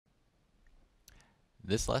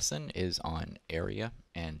This lesson is on area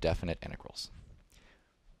and definite integrals.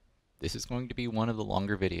 This is going to be one of the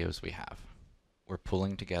longer videos we have. We're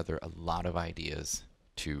pulling together a lot of ideas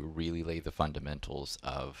to really lay the fundamentals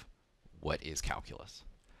of what is calculus.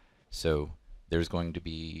 So there's going to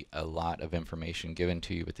be a lot of information given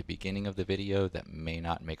to you at the beginning of the video that may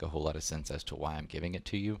not make a whole lot of sense as to why I'm giving it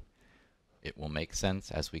to you. It will make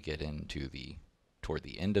sense as we get into toward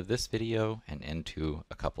the end of this video and into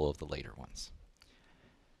a couple of the later ones.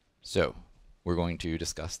 So we're going to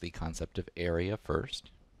discuss the concept of area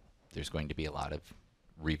first. There's going to be a lot of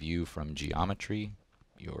review from geometry,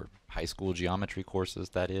 your high school geometry courses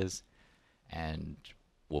that is, and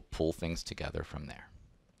we'll pull things together from there.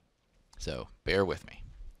 So bear with me.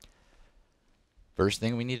 First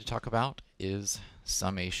thing we need to talk about is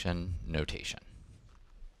summation notation.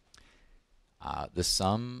 The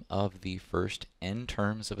sum of the first n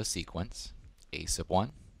terms of a sequence, a sub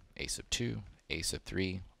 1, a sub 2, a sub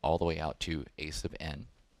 3, all the way out to a sub n,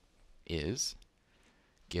 is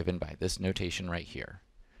given by this notation right here.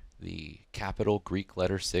 The capital Greek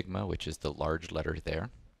letter sigma, which is the large letter there,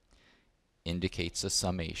 indicates a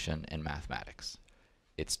summation in mathematics.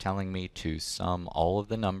 It's telling me to sum all of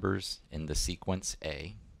the numbers in the sequence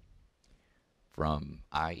A from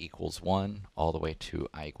I equals 1 all the way to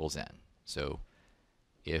I equals n. So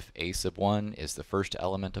if a sub 1 is the first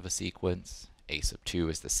element of a sequence, a sub 2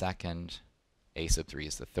 is the second, a sub 3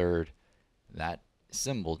 is the third, that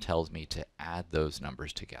symbol tells me to add those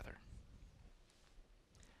numbers together.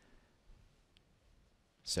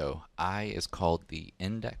 So I is called the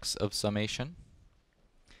index of summation,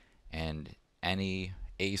 and any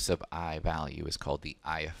a sub I value is called the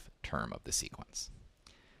ith term of the sequence.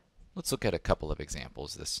 Let's look at a couple of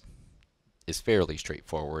examples. This is fairly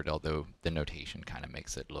straightforward, although the notation kind of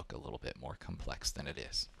makes it look a little bit more complex than it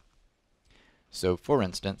is. So for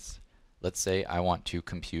instance, let's say I want to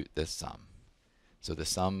compute this sum. So the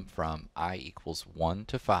sum from I equals 1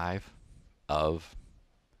 to 5 of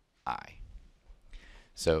I.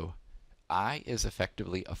 So I is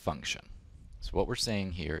effectively a function. So what we're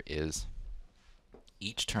saying here is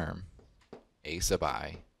each term, a sub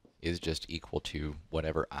I, is just equal to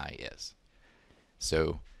whatever I is.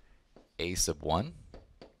 So a sub 1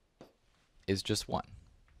 is just 1.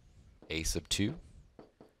 A sub 2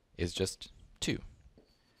 is just 2.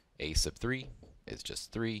 A sub 3 is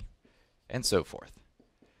just 3, and so forth.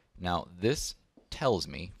 Now this tells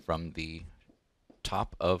me from the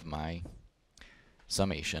top of my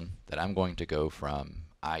summation that I'm going to go from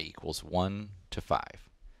I equals 1 to 5.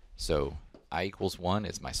 So I equals 1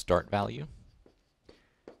 is my start value,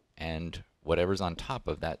 and whatever's on top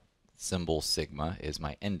of that symbol sigma is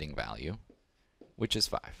my ending value, which is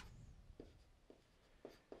 5.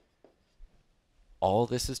 All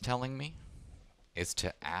this is telling me is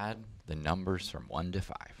to add the numbers from 1 to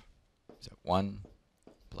 5. So 1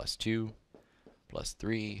 plus 2 plus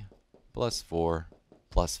 3 plus 4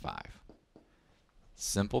 plus 5.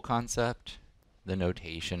 Simple concept. The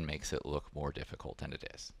notation makes it look more difficult than it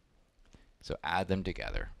is. So add them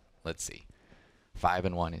together. Let's see. 5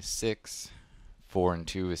 and 1 is 6. 4 and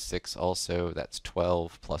 2 is 6 also. That's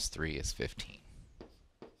 12 plus 3 is 15.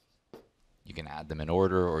 You can add them in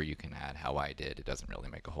order, or you can add how I did. It doesn't really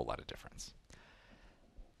make a whole lot of difference.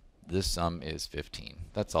 This sum is 15.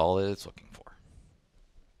 That's all it's looking for.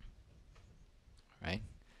 Right?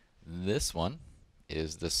 This one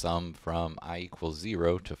is the sum from I equals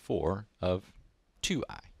 0 to 4 of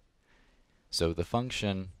 2i. So the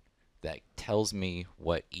function that tells me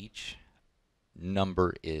what each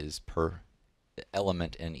number is per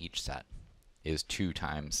element in each set is 2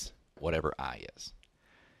 times whatever I is.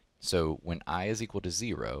 So when I is equal to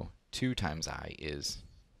 0, 2 times I is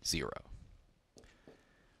 0.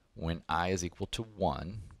 When I is equal to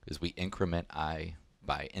 1, because we increment I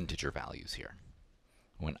by integer values here.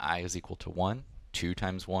 When I is equal to 1, 2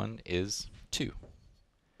 times 1 is 2.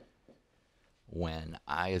 When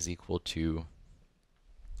I is equal to,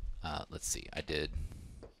 let's see, I did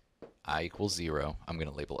I equals 0. I'm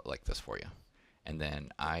going to label it like this for you. And then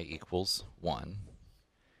I equals 1.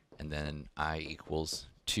 And then I equals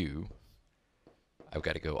 2. I've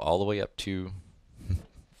got to go all the way up to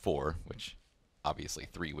 4, which obviously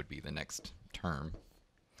 3 would be the next term.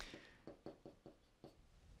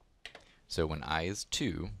 So when I is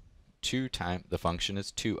 2, the function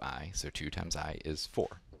is 2i, so 2 times I is 4.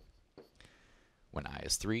 When I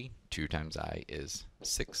is 3, 2 times I is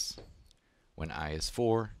 6. When I is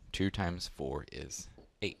 4, 2 times 4 is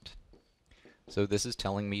 8. So this is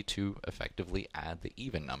telling me to effectively add the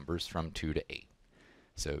even numbers from 2 to 8.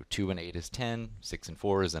 So 2 and 8 is 10, 6 and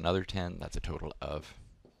 4 is another 10, that's a total of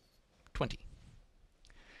 20.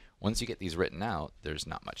 Once you get these written out, there's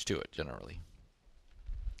not much to it generally.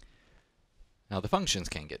 Now the functions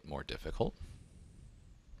can get more difficult,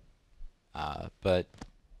 but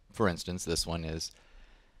for instance, this one is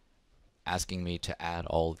asking me to add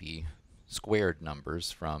all the squared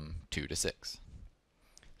numbers from 2 to 6.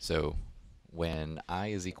 So when I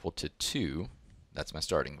is equal to 2, that's my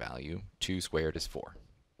starting value, 2 squared is 4.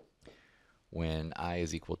 When I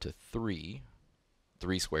is equal to 3,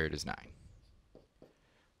 3 squared is 9.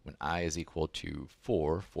 When I is equal to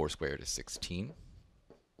 4, 4 squared is 16.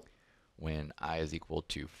 When I is equal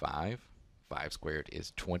to 5, 5 squared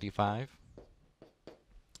is 25.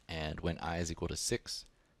 And when I is equal to 6,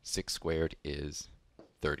 6 squared is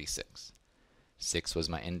 36. 6 was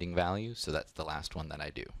my ending value, so that's the last one that I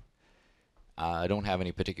do. I don't have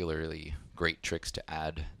any particularly great tricks to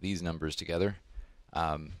add these numbers together,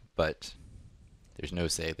 but there's no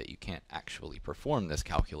say that you can't actually perform this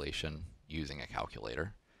calculation using a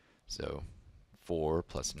calculator. So 4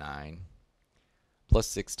 plus 9 plus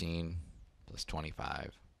 16 plus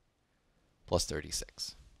 25 plus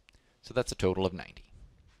 36. So that's a total of 90.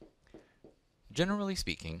 Generally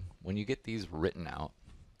speaking, when you get these written out,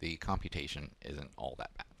 the computation isn't all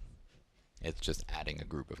that bad. It's just adding a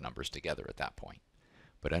group of numbers together at that point.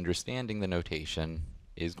 But understanding the notation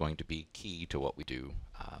is going to be key to what we do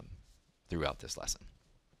throughout this lesson.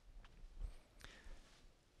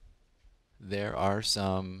 There are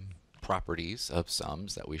some properties of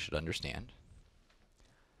sums that we should understand.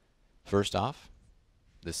 First off,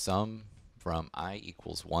 the sum from I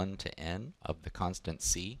equals 1 to n of the constant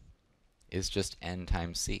c is just n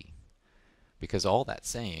times c. Because all that's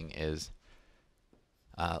saying is,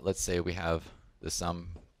 let's say we have the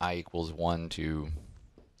sum I equals 1 to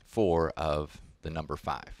 4 of the number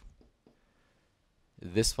 5.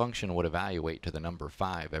 This function would evaluate to the number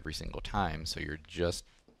 5 every single time, so you're just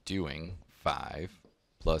doing 5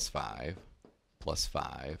 plus 5 plus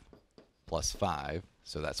 5 plus 5,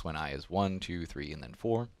 so that's when I is 1, 2, 3, and then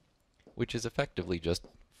 4, which is effectively just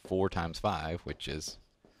 4 times 5, which is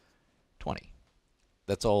 20.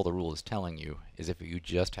 That's all the rule is telling you, is if you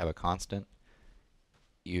just have a constant,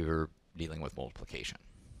 you're dealing with multiplication.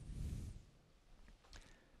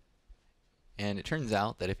 And it turns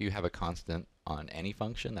out that if you have a constant on any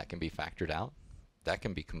function that can be factored out, that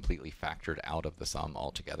can be completely factored out of the sum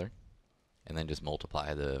altogether, and then just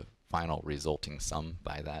multiply the final resulting sum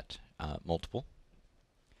by that multiple.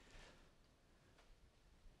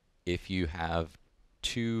 If you have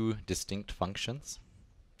two distinct functions,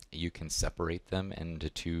 you can separate them into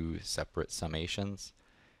two separate summations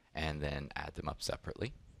and then add them up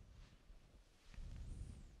separately.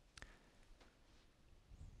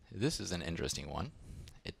 This is an interesting one.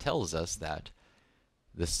 It tells us that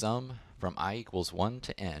the sum from I equals 1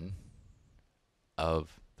 to n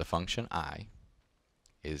of the function I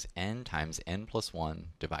is n times n plus 1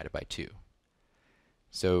 divided by 2.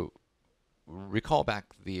 So recall back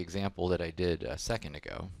the example that I did a second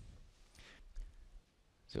ago.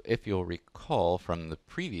 So if you'll recall from the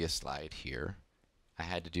previous slide here, I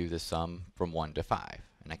had to do the sum from 1 to 5,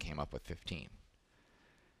 and I came up with 15.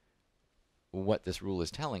 What this rule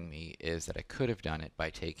is telling me is that I could have done it by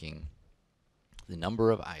taking the number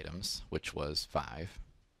of items, which was 5,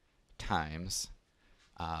 times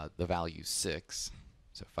the value 6,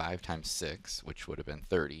 so 5 times 6, which would have been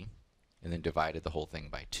 30, and then divided the whole thing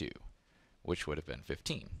by 2, which would have been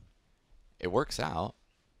 15. It works out,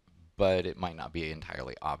 but it might not be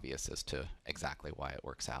entirely obvious as to exactly why it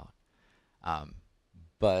works out.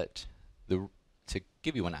 But to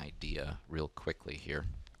give you an idea real quickly here,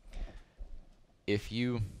 if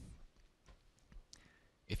you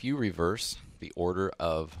reverse the order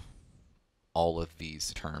of all of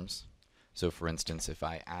these terms, so for instance, if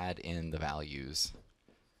I add in the values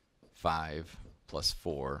 5 plus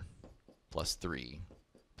 4 plus 3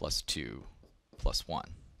 plus 2 plus 1,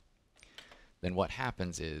 then what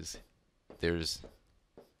happens is there's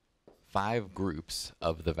 5 groups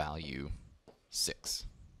of the value 6.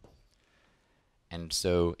 And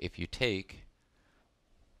so if you take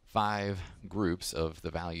 5 groups of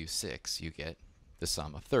the value 6, you get the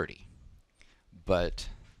sum of 30. But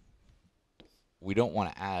we don't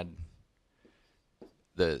want to add,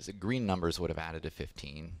 the green numbers would have added to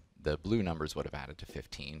 15, the blue numbers would have added to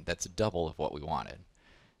 15. That's double of what we wanted.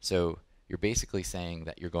 So you're basically saying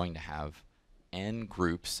that you're going to have n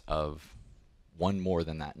groups of one more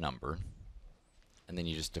than that number, and then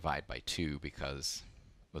you just divide by 2 because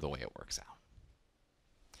of the way it works out.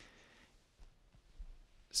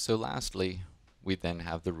 So lastly, we then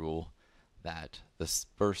have the rule that the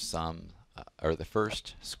first sum, or the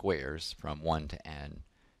first squares from 1 to n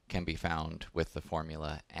can be found with the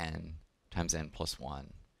formula n times n plus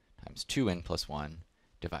 1 times 2n plus 1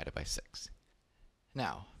 divided by 6.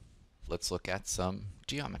 Now, let's look at some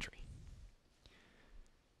geometry.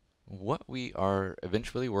 What we are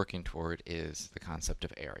eventually working toward is the concept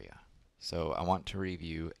of area. So I want to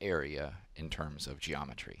review area in terms of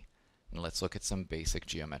geometry. And let's look at some basic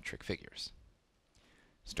geometric figures.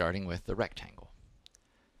 Starting with the rectangle.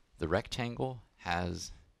 The rectangle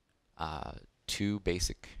has two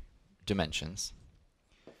basic dimensions,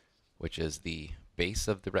 which is the base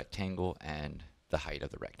of the rectangle and the height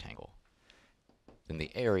of the rectangle. Then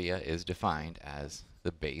the area is defined as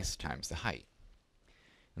the base times the height.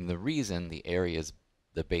 And the reason the area is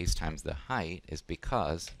the base times the height is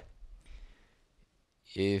because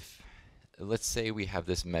if, let's say we have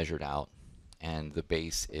this measured out and the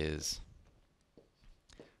base is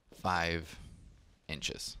 5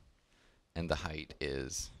 inches and the height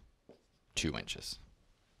is 2 inches.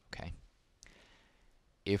 Okay?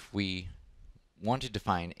 If we want to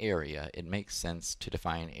define area, it makes sense to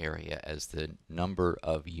define area as the number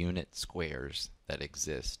of unit squares that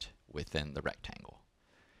exist within the rectangle.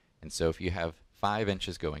 And so if you have 5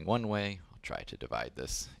 inches going one way, I'll try to divide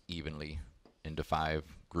this evenly into 5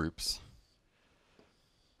 groups.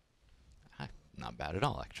 Not bad at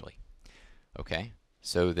all, actually. Okay,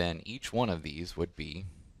 so then each one of these would be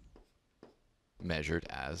measured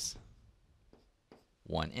as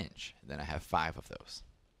 1 inch. Then I have 5 of those.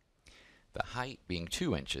 The height being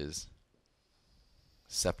 2 inches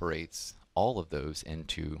separates all of those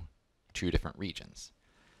into 2 different regions.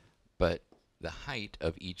 But the height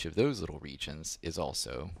of each of those little regions is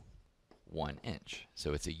also 1 inch.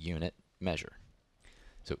 So it's a unit measure.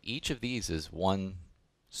 So each of these is 1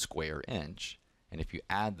 square inch. And if you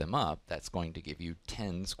add them up, that's going to give you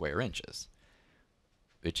 10 square inches,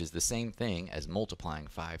 which is the same thing as multiplying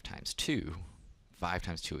 5 times 2. 5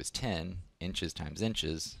 times 2 is 10. Inches times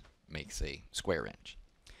inches makes a square inch.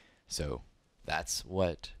 So that's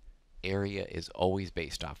what area is always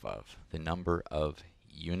based off of, the number of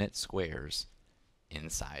unit squares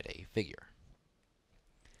inside a figure.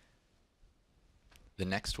 The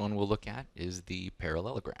next one we'll look at is the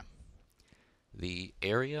parallelogram. The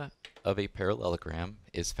area of a parallelogram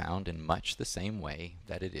is found in much the same way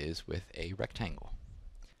that it is with a rectangle.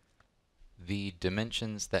 The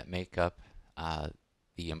dimensions that make up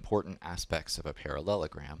the important aspects of a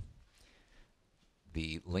parallelogram: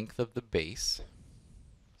 the length of the base,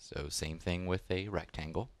 so same thing with a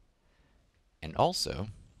rectangle, and also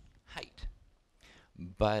height.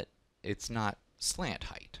 But it's not slant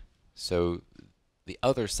height. So the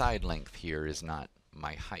other side length here is not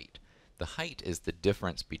my height. The height is the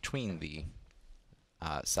difference between the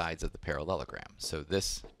sides of the parallelogram. So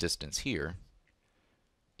this distance here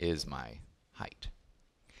is my height.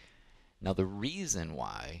 Now the reason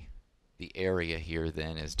why the area here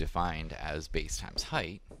then is defined as base times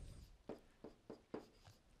height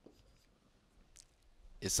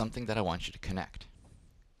is something that I want you to connect.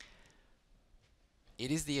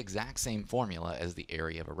 It is the exact same formula as the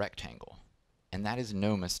area of a rectangle, and that is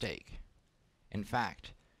no mistake. In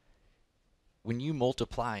fact, when you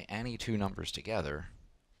multiply any two numbers together,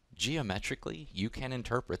 geometrically, you can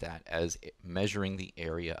interpret that as measuring the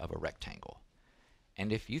area of a rectangle.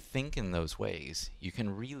 And if you think in those ways, you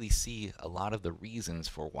can really see a lot of the reasons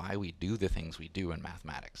for why we do the things we do in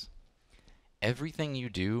mathematics. Everything you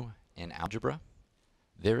do in algebra,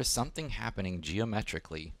 there is something happening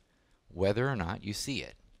geometrically whether or not you see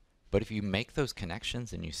it. But if you make those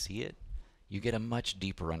connections and you see it, you get a much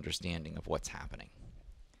deeper understanding of what's happening.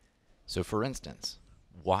 So for instance,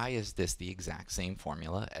 why is this the exact same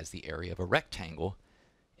formula as the area of a rectangle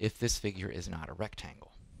if this figure is not a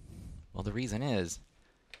rectangle? Well, the reason is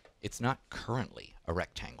it's not currently a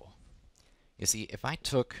rectangle. You see, if I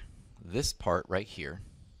took this part right here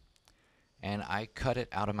and I cut it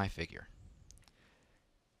out of my figure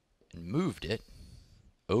and moved it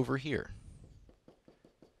over here,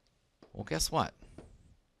 well, guess what?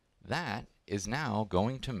 That is now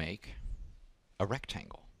going to make a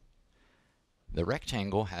rectangle. The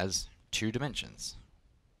rectangle has two dimensions.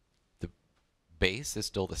 The base is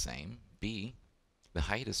still the same, b. The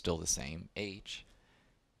height is still the same, h.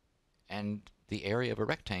 And the area of a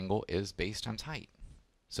rectangle is base times height.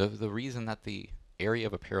 So the reason that the area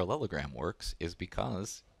of a parallelogram works is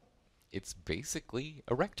because it's basically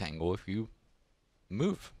a rectangle if you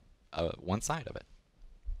move one side of it.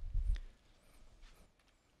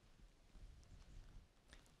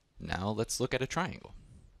 Now let's look at a triangle.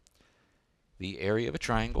 The area of a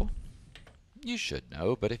triangle, you should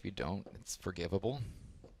know, but if you don't, it's forgivable.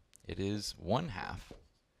 It is 1/2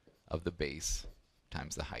 of the base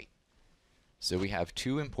times the height. So we have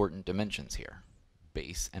two important dimensions here,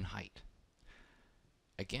 base and height.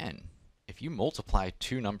 Again, if you multiply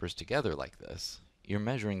two numbers together like this, you're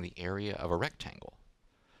measuring the area of a rectangle.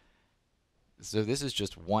 So this is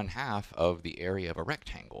just 1/2 of the area of a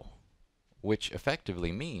rectangle, which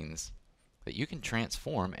effectively means that you can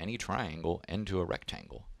transform any triangle into a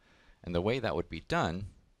rectangle. And the way that would be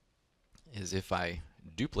done is if I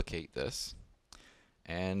duplicate this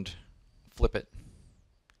and flip it,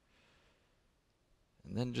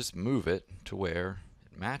 and then just move it to where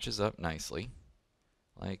it matches up nicely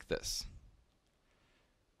like this.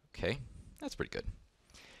 Okay, that's pretty good.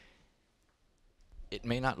 It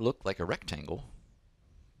may not look like a rectangle,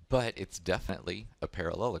 but it's definitely a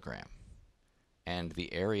parallelogram. And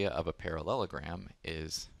the area of a parallelogram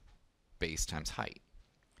is base times height.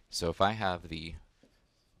 So if I have the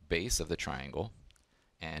base of the triangle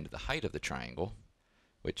and the height of the triangle,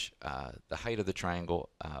 which the height of the triangle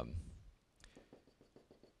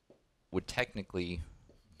would technically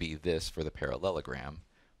be this for the parallelogram,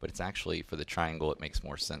 but it's actually for the triangle, it makes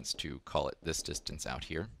more sense to call it this distance out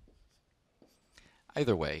here.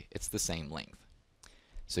 Either way, it's the same length.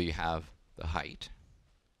 So you have the height,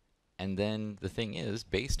 and then the thing is,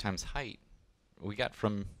 base times height, we got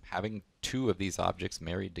from having two of these objects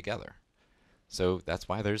married together. So that's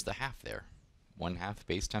why there's the half there. 1/2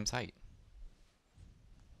 base times height.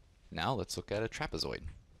 Now let's look at a trapezoid.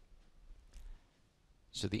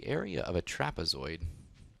 So the area of a trapezoid,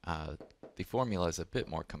 the formula is a bit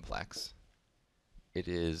more complex. It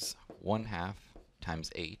is 1/2 times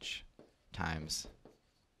h times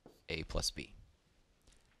a plus b.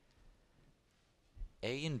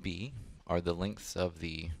 A and b are the lengths of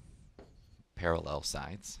the parallel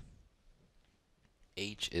sides.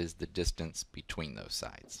 H is the distance between those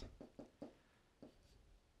sides.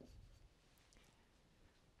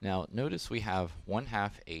 Now notice we have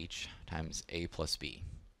 1/2 h times a plus b.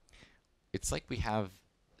 It's like we have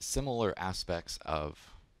similar aspects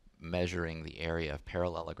of measuring the area of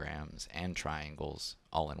parallelograms and triangles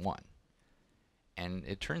all in one. And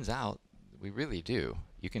it turns out we really do.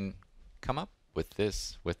 You can come up with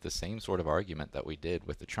this with the same sort of argument that we did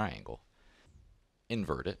with the triangle.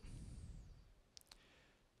 Invert it,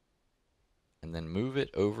 and then move it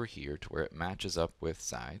over here to where it matches up with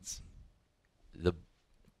sides. The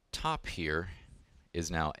top here is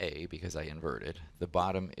now a because I inverted. The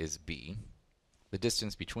bottom is b. The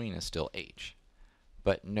distance between is still h.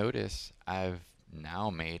 But notice I've now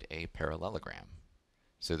made a parallelogram.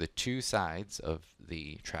 So the two sides of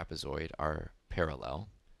the trapezoid are parallel.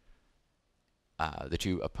 The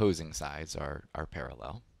two opposing sides are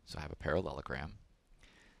parallel. So I have a parallelogram.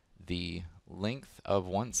 The length of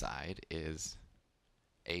one side is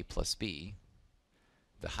a plus b.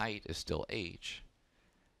 The height is still h.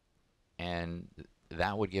 And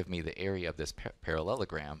that would give me the area of this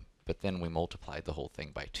parallelogram, but then we multiplied the whole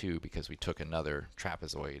thing by 2 because we took another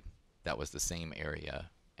trapezoid that was the same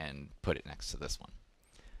area and put it next to this one.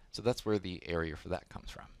 So that's where the area for that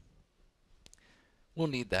comes from. We'll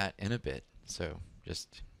need that in a bit, so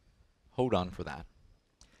just hold on for that.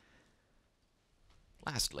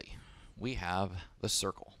 Lastly, we have the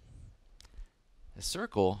circle. The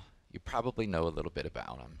circle you probably know a little bit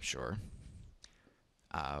about, I'm sure.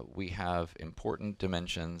 We have important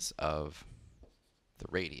dimensions of the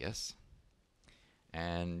radius,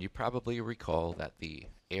 and you probably recall that the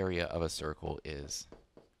area of a circle is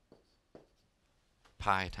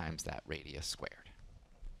pi times that radius squared.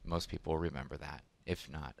 Most people remember that. If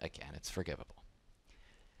not, again, it's forgivable.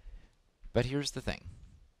 But here's the thing.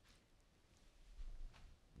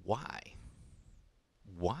 Why?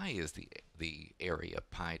 Why is the area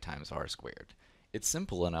pi times r squared? It's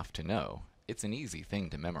simple enough to know. It's an easy thing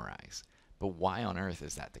to memorize. But why on earth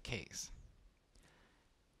is that the case?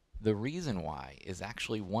 The reason why is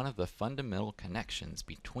actually one of the fundamental connections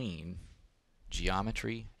between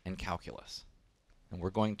geometry and calculus. And we're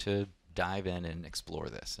going to dive in and explore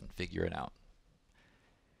this and figure it out.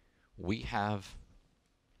 We have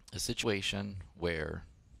a situation where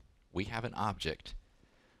we have an object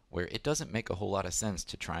where it doesn't make a whole lot of sense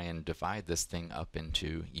to try and divide this thing up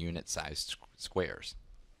into unit-sized squares.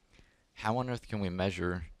 How on earth can we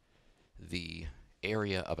measure the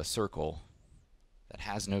area of a circle that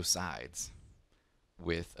has no sides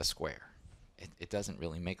with a square? It doesn't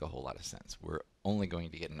really make a whole lot of sense. We're only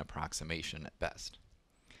going to get an approximation at best.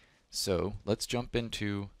 So let's jump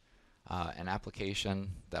into an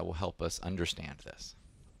application that will help us understand this.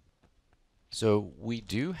 So we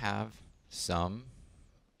do have some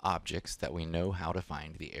objects that we know how to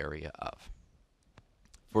find the area of.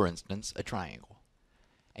 For instance, a triangle.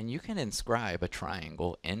 And you can inscribe a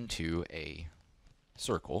triangle into a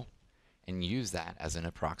circle and use that as an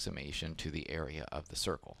approximation to the area of the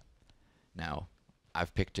circle. Now,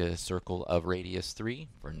 I've picked a circle of radius 3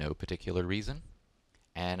 for no particular reason,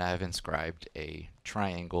 and I've inscribed a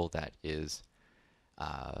triangle that is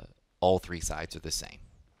all three sides are the same.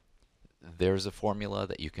 There's a formula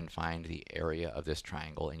that you can find the area of this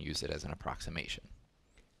triangle and use it as an approximation.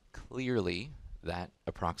 Clearly, that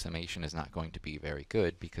approximation is not going to be very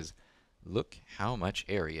good because look how much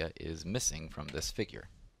area is missing from this figure.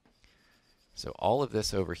 So all of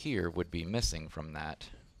this over here would be missing from that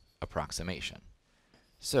approximation.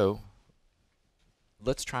 So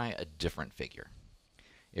let's try a different figure.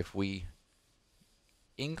 If we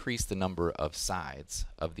increase the number of sides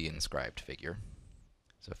of the inscribed figure,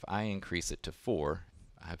 so if I increase it to 4,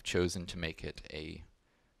 I've chosen to make it a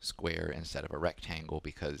square instead of a rectangle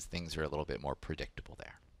because things are a little bit more predictable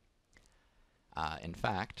there. In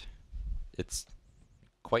fact, it's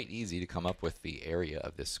quite easy to come up with the area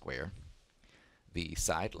of this square. The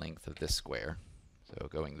side length of this square, so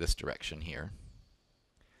going this direction here,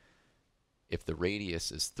 if the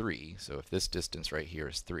radius is 3, so if this distance right here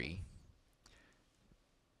is 3,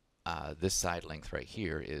 this side length right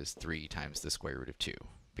here is 3 times the square root of 2,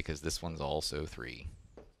 because this one's also 3.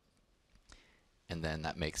 And then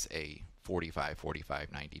that makes a 45,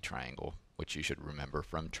 45, 90 triangle, which you should remember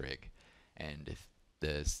from trig. And if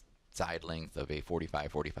the side length of a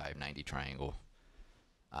 45, 45, 90 triangle,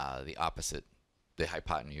 the opposite, the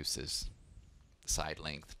hypotenuse is side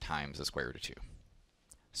length times the square root of 2.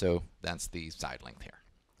 So that's the side length here.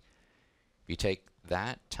 If you take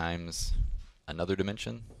that times another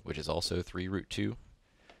dimension, which is also 3 root 2,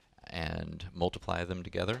 and multiply them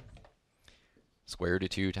together, square root of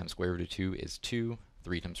 2 times square root of 2 is 2,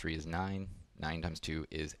 3 times 3 is 9, 9 times 2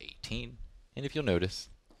 is 18. And if you'll notice,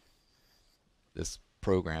 this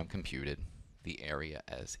program computed the area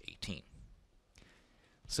as 18.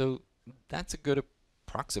 So that's a good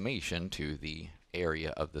approximation to the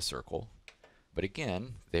area of the circle. But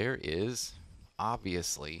again, there is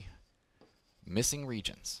obviously missing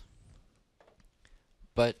regions.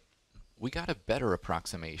 But we got a better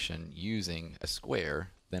approximation using a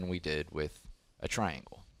square than we did with a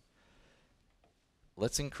triangle.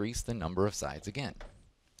 Let's increase the number of sides again.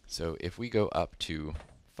 So if we go up to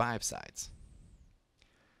 5 sides,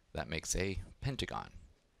 that makes a pentagon.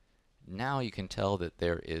 Now you can tell that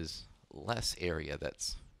there is less area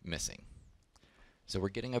that's missing. So we're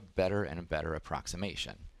getting a better and a better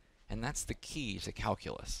approximation. And that's the key to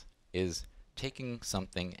calculus, is taking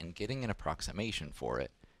something and getting an approximation for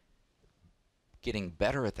it, getting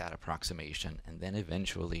better at that approximation, and then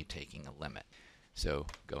eventually taking a limit. So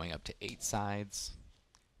going up to 8 sides,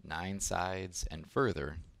 9 sides, and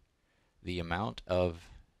further, the amount of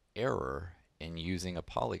error in using a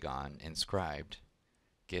polygon inscribed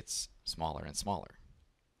gets smaller and smaller,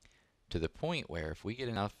 to the point where if we get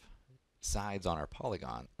enough sides on our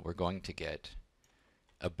polygon, we're going to get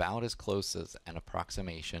about as close as an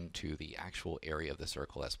approximation to the actual area of the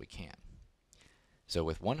circle as we can. So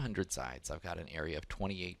with 100 sides, I've got an area of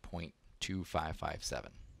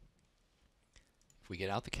 28.2557. If we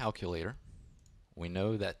get out the calculator, we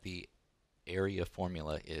know that the area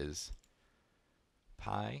formula is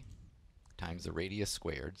pi times the radius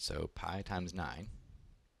squared, so pi times 9.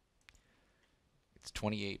 It's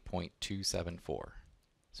 28.274.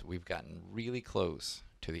 So we've gotten really close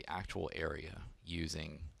to the actual area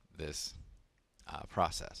using this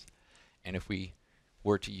process. And if we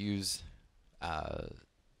were to use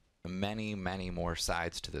many, many more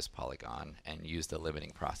sides to this polygon and use the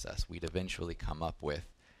limiting process, we'd eventually come up with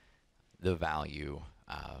the value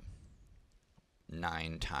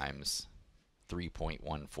 9 times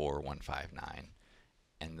 3.14159,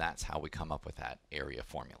 and that's how we come up with that area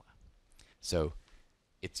formula. So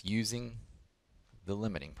it's using the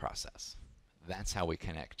limiting process. That's how we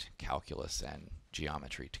connect calculus and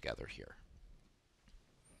geometry together here.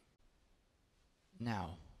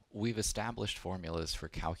 Now, we've established formulas for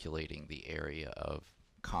calculating the area of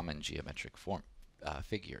common geometric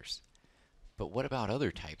figures. But what about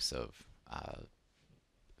other types of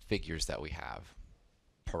figures that we have?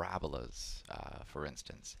 Parabolas, for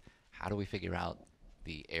instance. How do we figure out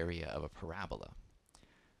the area of a parabola?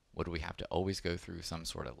 Would we have to always go through some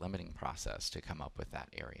sort of limiting process to come up with that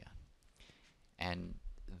area? And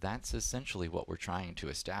that's essentially what we're trying to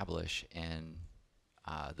establish in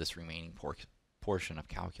this remaining portion of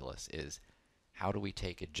calculus, is how do we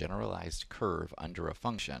take a generalized curve under a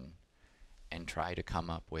function and try to come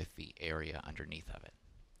up with the area underneath of it.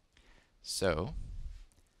 So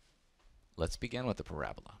let's begin with the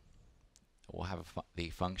parabola. We'll have the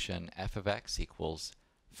function f of x equals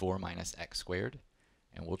 4 minus x squared,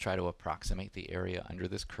 and we'll try to approximate the area under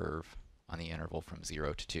this curve on the interval from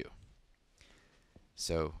 0 to 2.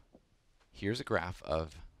 So here's a graph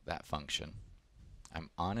of that function. I'm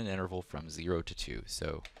on an interval from 0 to 2,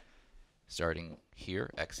 so starting here,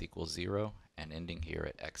 x equals 0, and ending here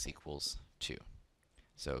at x equals 2.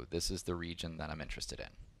 So this is the region that I'm interested in.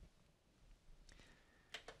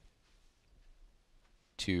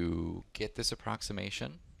 To get this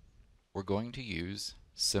approximation, we're going to use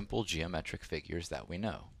simple geometric figures that we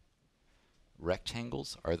know.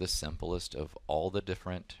 Rectangles are the simplest of all the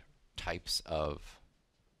different types of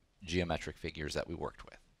geometric figures that we worked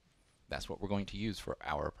with. That's what we're going to use for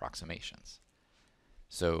our approximations.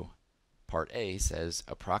 So part A says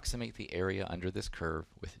approximate the area under this curve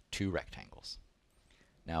with two rectangles.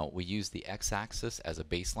 Now we use the x-axis as a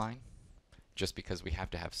baseline just because we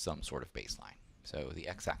have to have some sort of baseline. So the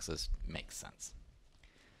x-axis makes sense.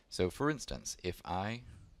 So for instance, if I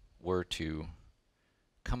were to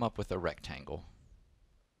come up with a rectangle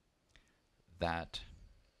that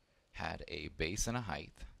had a base and a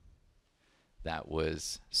height that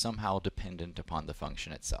was somehow dependent upon the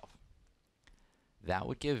function itself, that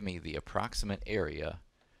would give me the approximate area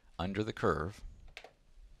under the curve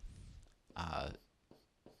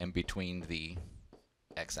in between the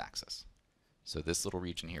x-axis. So this little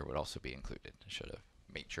region here would also be included. I should have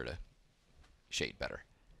made sure to shade better.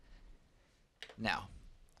 Now,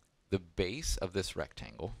 the base of this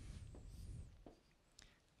rectangle,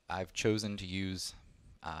 I've chosen to use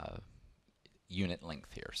unit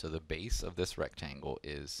length here. So the base of this rectangle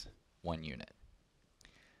is 1 unit.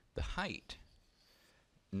 The height,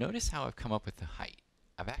 notice how I've come up with the height.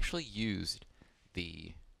 I've actually used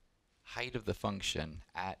the height of the function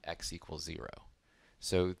at x equals 0.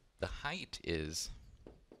 So the height is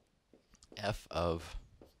f of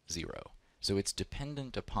 0. So it's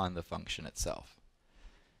dependent upon the function itself.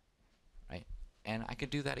 Right? And I could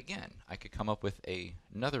do that again. I could come up with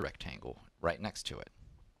another rectangle right next to it.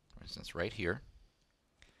 For instance, right here.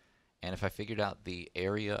 And if I figured out the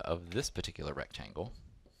area of this particular rectangle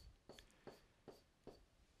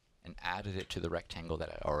and added it to the rectangle that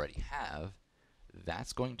I already have,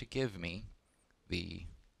 that's going to give me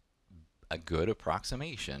a good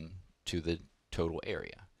approximation to the total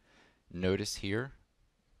area. Notice here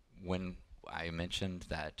when I mentioned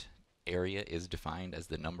that area is defined as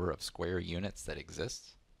the number of square units that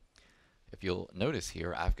exists. If you'll notice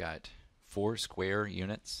here, I've got 4 square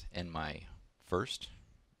units in my first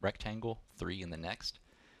rectangle, 3 in the next.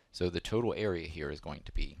 So the total area here is going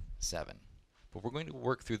to be 7. But we're going to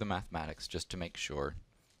work through the mathematics just to make sure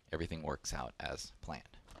everything works out as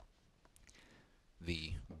planned.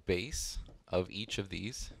 The base of each of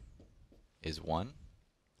these is 1.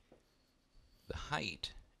 The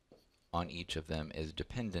height on each of them is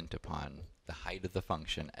dependent upon the height of the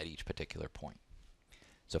function at each particular point.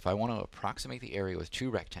 So if I want to approximate the area with 2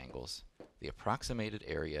 rectangles, the approximated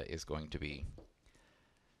area is going to be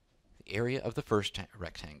the area of the first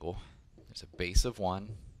rectangle. There's a base of 1,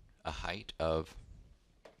 a height of,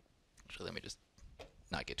 actually let me just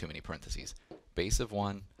not get too many parentheses, base of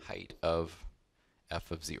 1, height of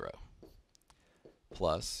f of 0,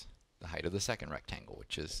 plus the height of the second rectangle,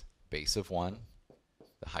 which is base of 1,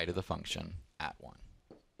 the height of the function at 1.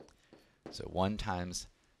 So 1 times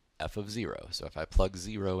f of 0. So if I plug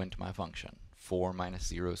 0 into my function, 4 minus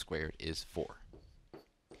 0 squared is 4.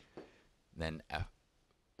 Then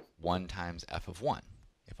 1 times f of 1.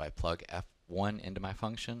 If I plug f1 into my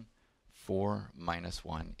function, 4 minus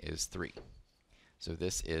 1 is 3. So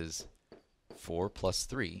this is 4 plus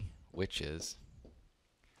 3, which is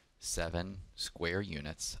 7 square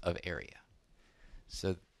units of area.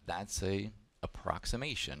 So that's an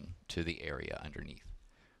approximation to the area underneath.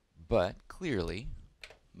 But clearly,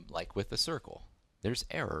 like with the circle, there's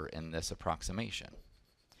error in this approximation.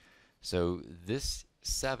 So this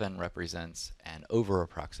 7 represents an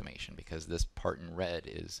over-approximation because this part in red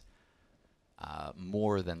is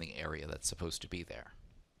more than the area that's supposed to be there.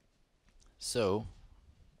 So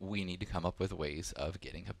we need to come up with ways of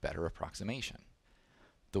getting a better approximation.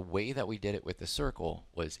 The way that we did it with the circle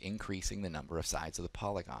was increasing the number of sides of the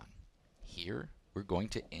polygon. Here, we're going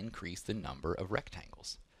to increase the number of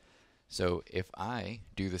rectangles. So if I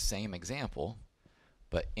do the same example,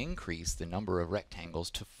 but increase the number of rectangles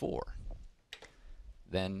to 4,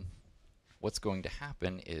 then what's going to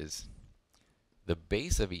happen is the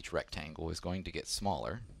base of each rectangle is going to get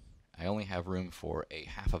smaller. I only have room for a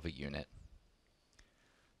half of a unit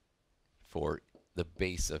for the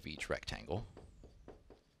base of each rectangle.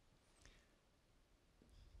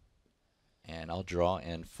 And I'll draw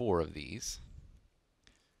in 4 of these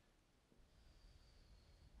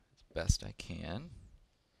as best I can,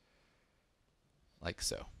 like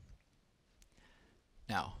so.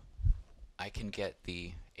 Now, I can get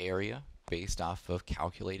the area based off of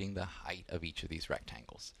calculating the height of each of these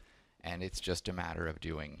rectangles. And it's just a matter of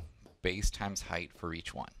doing base times height for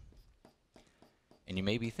each one. And you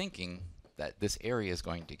may be thinking that this area is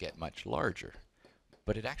going to get much larger,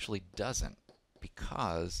 but it actually doesn't,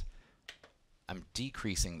 because I'm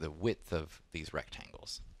decreasing the width of these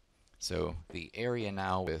rectangles. So the area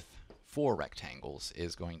now with 4 rectangles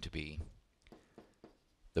is going to be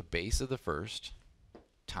the base of the first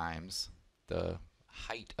times the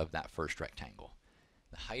height of that first rectangle.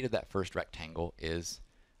 The height of that first rectangle is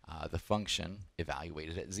the function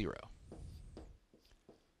evaluated at 0.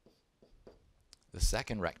 The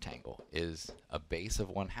second rectangle is a base of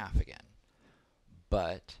 1/2 again,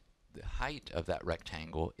 but the height of that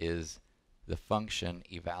rectangle is the function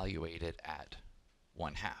evaluated at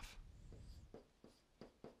 1/2.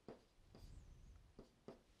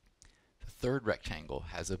 The third rectangle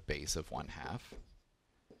has a base of 1/2.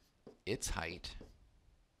 Its height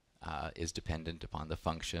is dependent upon the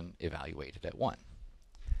function evaluated at 1.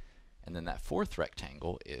 And then that fourth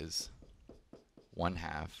rectangle is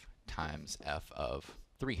 1/2 times f of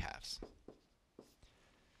 3/2.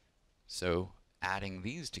 So adding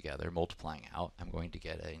these together, multiplying out, I'm going to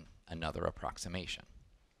get another approximation.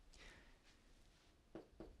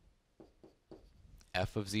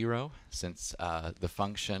 F of 0, since the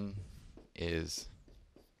function is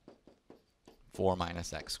 4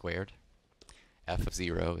 minus x squared, f of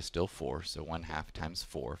 0 is still 4, so 1/2 times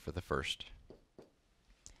 4 for the first.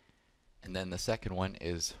 And then the second one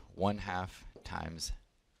is 1/2 times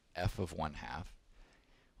f of 1/2.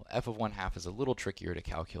 Well, f of 1/2 is a little trickier to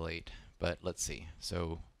calculate, but let's see.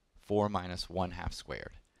 So 4 minus 1/2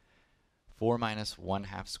 squared. 4 minus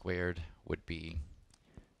 1/2 squared would be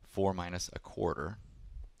 4 minus 1/4,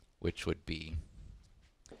 which would be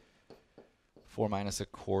 4 minus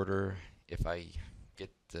 1/4, if I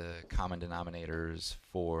get the common denominators,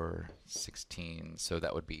 4, 16, so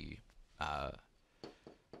that would be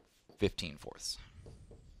 15/4.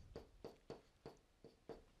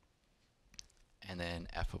 And then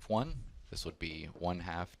f of 1, this would be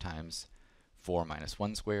 1/2 times 4 minus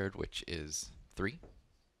 1 squared, which is 3,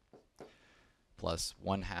 plus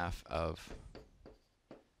 1/2 of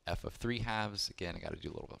f of 3/2. Again, I got to do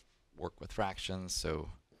a little bit of work with fractions,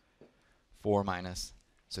 so 4 minus,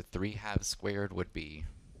 so 3/2 squared would be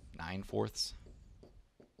 9/4.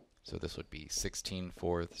 So this would be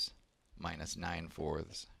 16/4 minus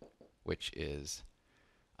 9/4, which is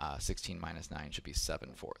 16 minus 9 should be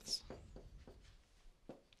 7/4.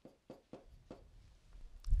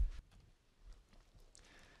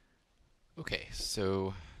 Okay,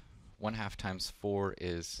 so 1/2 times 4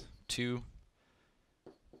 is 2,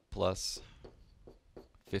 plus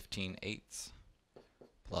 15/8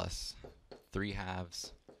 plus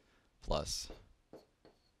 3/2 plus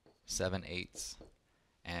 7/8.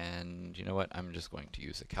 And you know what? I'm just going to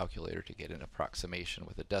use a calculator to get an approximation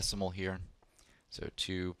with a decimal here. So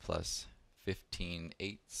 2 plus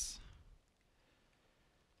 15/8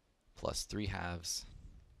 plus 3/2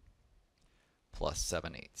 plus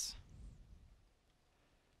 7/8.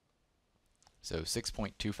 So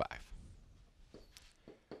 6.25.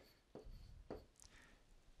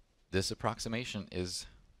 This approximation is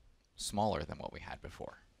smaller than what we had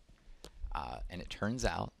before. And it turns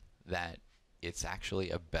out that it's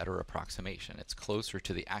actually a better approximation. It's closer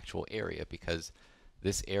to the actual area because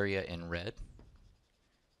this area in red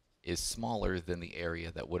is smaller than the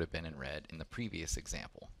area that would have been in red in the previous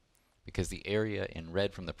example. Because the area in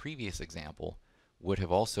red from the previous example would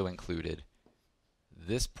have also included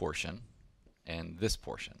this portion and this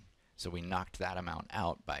portion. So we knocked that amount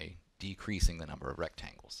out by decreasing the number of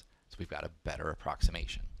rectangles. So we've got a better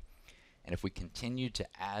approximation. And if we continue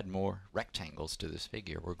to add more rectangles to this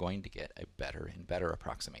figure, we're going to get a better and better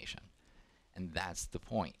approximation. And that's the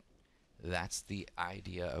point. That's the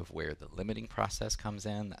idea of where the limiting process comes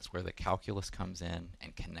in. That's where the calculus comes in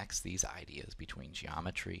and connects these ideas between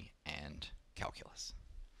geometry and calculus.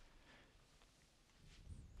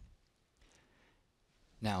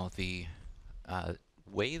 Now, the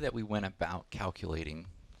way that we went about calculating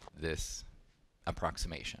this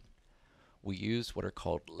approximation, we used what are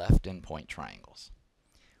called left endpoint triangles.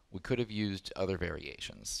 We could have used other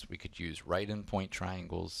variations. We could use right endpoint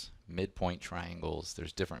triangles, midpoint triangles.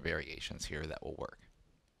 There's different variations here that will work.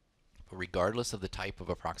 But regardless of the type of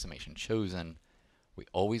approximation chosen, we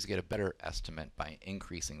always get a better estimate by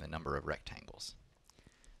increasing the number of rectangles.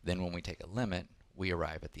 Then when we take a limit, we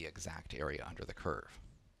arrive at the exact area under the curve.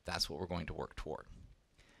 That's what we're going to work toward.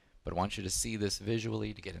 But I want you to see this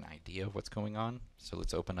visually to get an idea of what's going on. So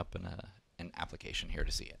let's open up an application here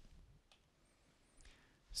to see it.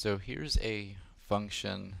 So here's a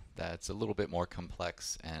function that's a little bit more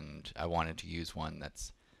complex, and I wanted to use one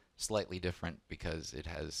that's slightly different because it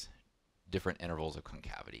has different intervals of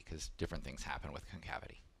concavity, because different things happen with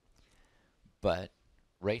concavity. But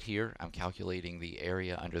right here, I'm calculating the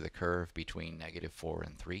area under the curve between -4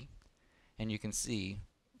 and 3. And you can see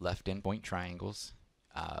left endpoint triangles.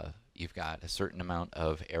 You've got a certain amount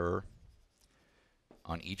of error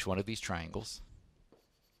on each one of these triangles.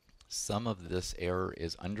 Some of this error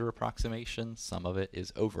is under approximation, some of it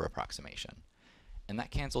is over approximation. And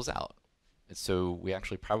that cancels out. So we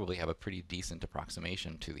actually probably have a pretty decent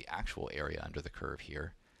approximation to the actual area under the curve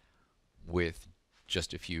here with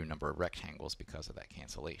just a few number of rectangles because of that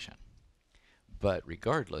cancellation. But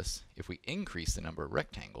regardless, if we increase the number of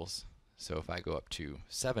rectangles, so if I go up to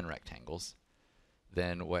 7 rectangles,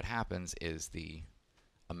 then what happens is the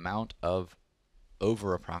amount of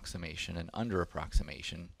over approximation and under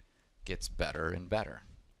approximation gets better and better.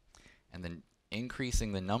 And then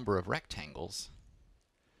increasing the number of rectangles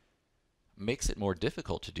makes it more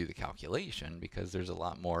difficult to do the calculation because there's a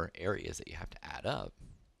lot more areas that you have to add up.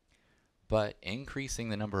 But increasing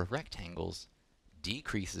the number of rectangles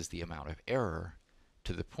decreases the amount of error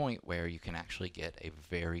to the point where you can actually get a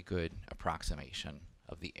very good approximation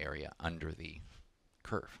of the area under the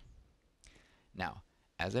curve. Now,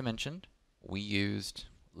 as I mentioned, we used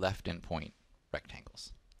left endpoint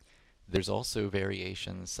rectangles. There's also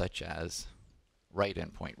variations such as right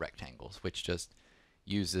endpoint rectangles, which just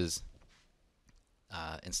uses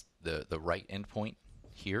the right endpoint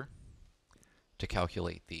here to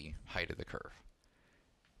calculate the height of the curve.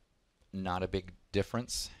 Not a big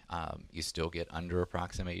difference. You still get under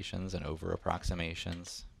approximations and over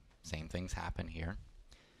approximations. Same things happen here.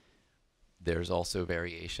 There's also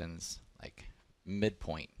variations like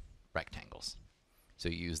midpoint rectangles. So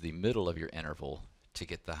you use the middle of your interval to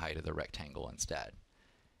get the height of the rectangle instead.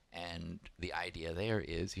 And the idea there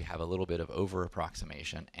is you have a little bit of over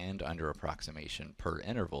approximation and under approximation per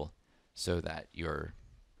interval so that your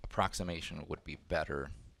approximation would be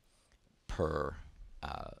better per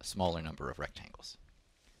smaller number of rectangles.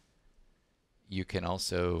 You can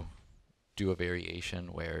also do a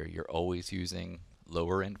variation where you're always using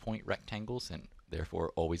lower endpoint rectangles and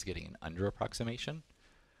therefore always getting an under approximation,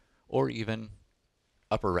 or even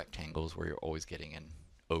upper rectangles where you're always getting an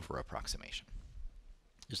over approximation.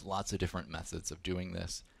 There's lots of different methods of doing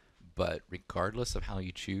this, but regardless of how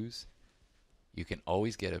you choose, you can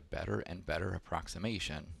always get a better and better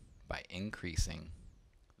approximation by increasing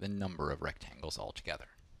the number of rectangles altogether.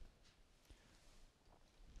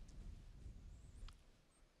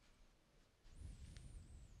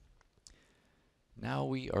 Now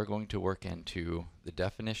we are going to work into the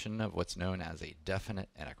definition of what's known as a definite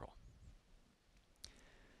integral.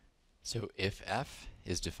 So if f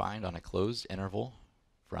is defined on a closed interval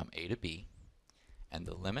from a to b, and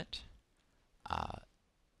the limit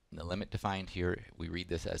defined here, we read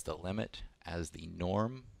this as the limit as the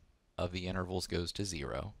norm of the intervals goes to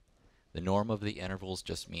 0. The norm of the intervals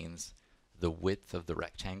just means the width of the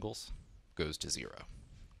rectangles goes to 0.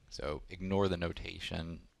 So ignore the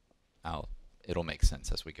notation. It'll make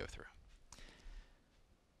sense as we go through.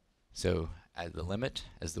 So as the limit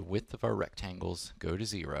as the width of our rectangles go to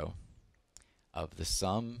 0 of the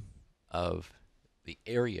sum of the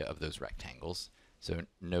area of those rectangles. So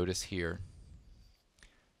notice here,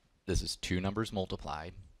 this is two numbers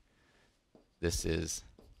multiplied. This is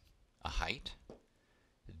a height.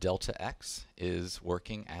 Delta x is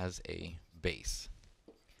working as a base.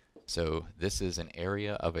 So this is an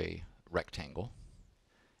area of a rectangle,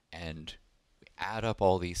 and we add up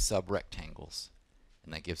all these sub-rectangles,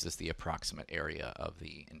 and that gives us the approximate area of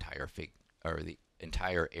the entire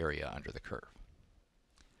area under the curve.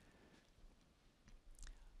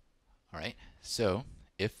 All right, so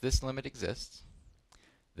if this limit exists,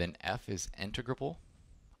 then f is integrable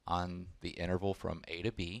on the interval from a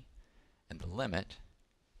to b, and the limit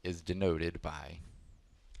is denoted by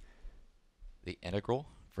the integral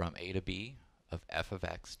from a to b of f of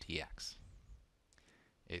x dx.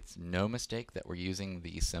 It's no mistake that we're using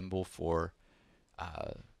the symbol for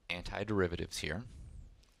antiderivatives here.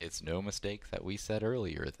 It's no mistake that we said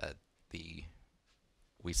earlier that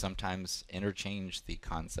we sometimes interchange the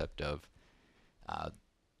concept of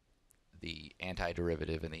the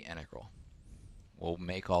antiderivative and the integral. We'll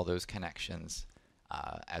make all those connections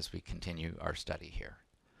as we continue our study here.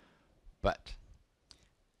 But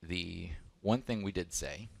the one thing we did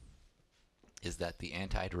say is that the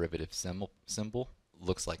antiderivative symbol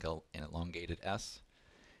looks like an elongated S,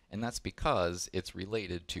 and that's because it's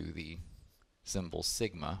related to the symbol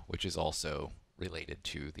sigma, which is also related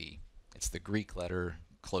to it's the Greek letter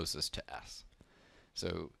closest to S.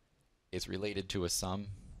 So is related to a sum,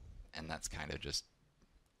 and that's kind of just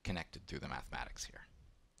connected through the mathematics here.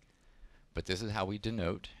 But this is how we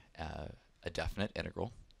denote a definite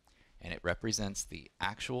integral, and it represents the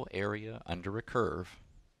actual area under a curve,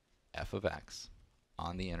 f of x,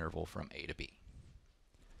 on the interval from a to b.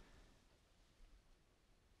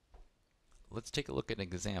 Let's take a look at an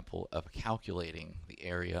example of calculating the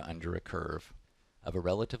area under a curve of a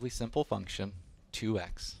relatively simple function,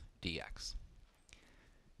 2x dx.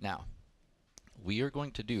 Now, we are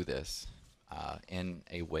going to do this in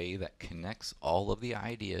a way that connects all of the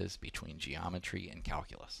ideas between geometry and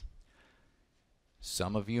calculus.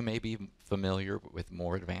 Some of you may be familiar with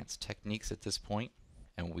more advanced techniques at this point,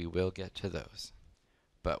 and we will get to those.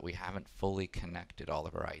 But we haven't fully connected all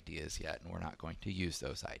of our ideas yet, and we're not going to use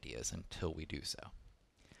those ideas until we do so.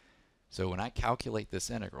 So when I calculate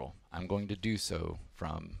this integral, I'm going to do so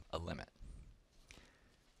from a limit.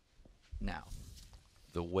 Now,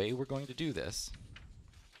 the way we're going to do this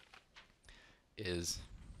is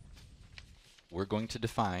we're going to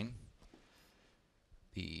define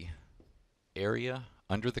the area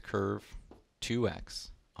under the curve 2x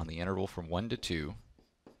on the interval from 1 to 2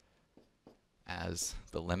 as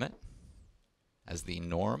the limit, as the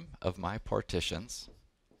norm of my partitions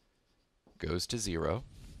goes to 0,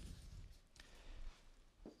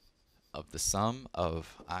 of the sum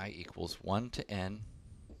of I equals 1 to n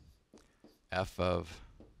f of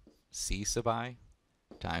c sub I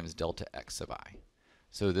times delta x sub I.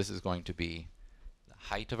 So this is going to be the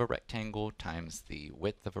height of a rectangle times the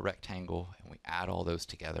width of a rectangle, and we add all those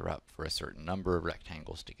together up for a certain number of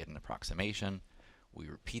rectangles to get an approximation. We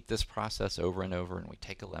repeat this process over and over, and we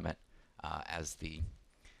take a limit as the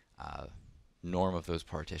norm of those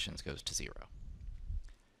partitions goes to 0.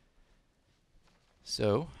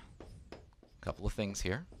 So, a couple of things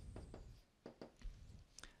here.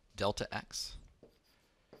 Delta x.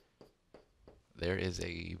 There is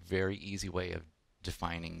a very easy way of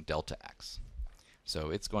defining delta x.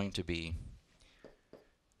 So it's going to be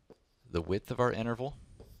the width of our interval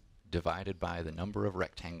divided by the number of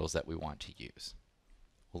rectangles that we want to use.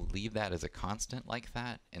 We'll leave that as a constant like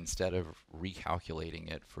that instead of recalculating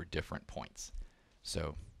it for different points.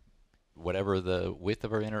 So whatever the width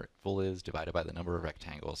of our interval is divided by the number of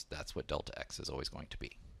rectangles, that's what delta x is always going to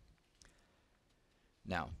be.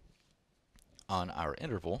 Now, on our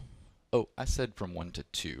interval, oh, I said from 1 to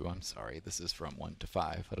 2. I'm sorry, this is from 1 to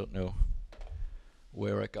 5. I don't know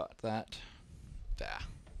where I got that. Let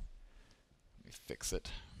me fix it.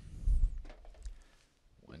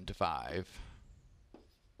 1 to 5,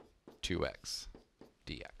 2x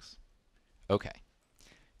dx. Okay.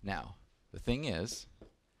 Now, the thing is,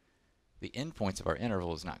 the endpoints of our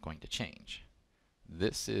interval is not going to change.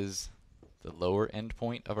 This is the lower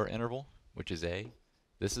endpoint of our interval, which is a.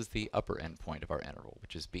 This is the upper endpoint of our interval,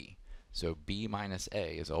 which is b. So b minus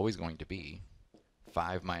a is always going to be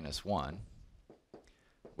 5 minus 1,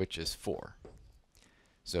 which is 4.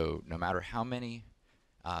 So no matter how many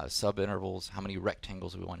subintervals, how many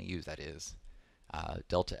rectangles we want to use, that is,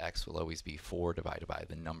 delta x will always be 4 divided by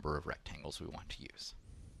the number of rectangles we want to use.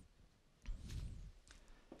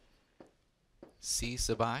 C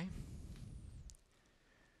sub I,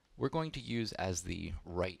 we're going to use as the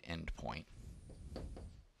right endpoint.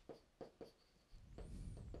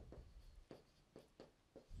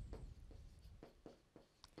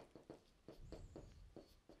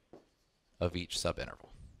 Of each subinterval.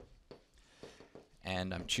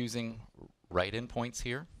 And I'm choosing right endpoints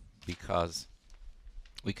here because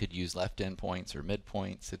we could use left endpoints or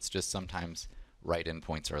midpoints. It's just sometimes right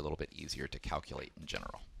endpoints are a little bit easier to calculate in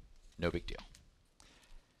general. No big deal.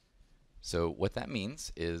 So what that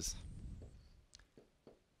means is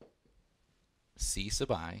C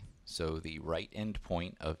sub I, so the right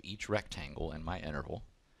endpoint of each rectangle in my interval,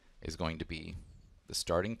 is going to be the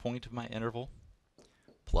starting point of my interval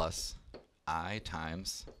plus I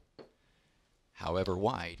times however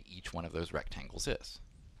wide each one of those rectangles is.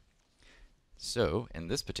 So in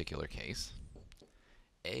this particular case,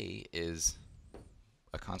 a is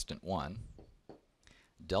a constant 1,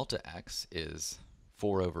 delta x is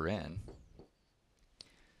 4 over n,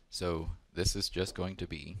 so this is just going to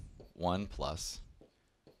be 1 plus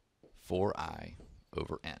 4i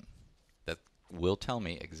over n. That will tell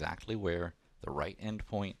me exactly where the right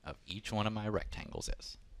endpoint of each one of my rectangles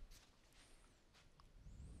is.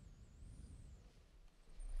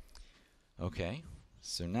 Okay,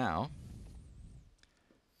 so now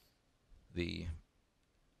the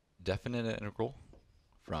definite integral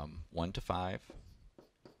from 1 to 5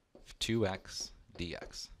 of 2x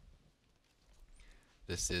dx.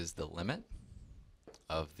 This is the limit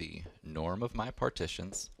of the norm of my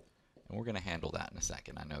partitions, And we're going to handle that in a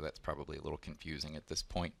second. I know that's probably a little confusing at this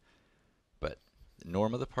point, but the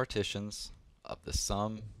norm of the partitions of the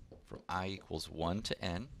sum from I equals 1 to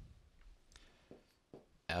n,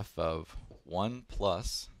 f of 1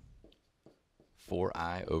 plus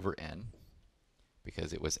 4i over n,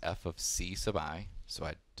 because it was f of c sub I, so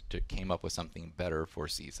I came up with something better for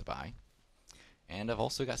c sub I. And I've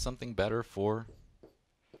also got something better for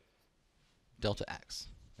delta x.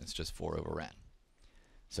 It's just 4 over n.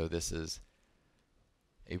 So this is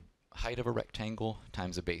a height of a rectangle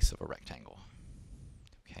times a base of a rectangle.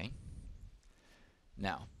 Okay?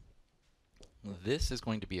 Now, this is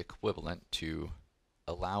going to be equivalent to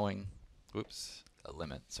allowing, a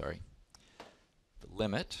limit, sorry. The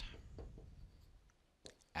limit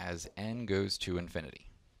as n goes to infinity.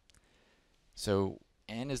 So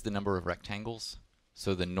n is the number of rectangles,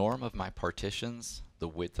 so the norm of my partitions, the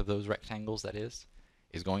width of those rectangles that is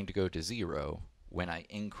going to go to 0 when I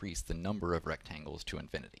increase the number of rectangles to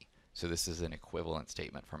infinity. So this is an equivalent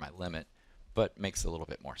statement for my limit, but makes a little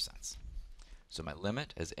bit more sense. So my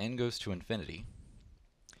limit as n goes to infinity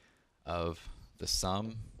of the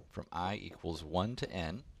sum from I equals 1 to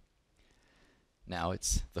n. Now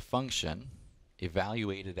it's the function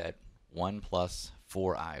evaluated at 1 plus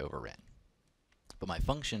 4i over n. But my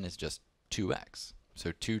function is just 2x,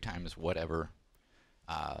 so 2 times whatever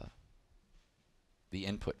the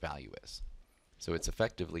input value is. So it's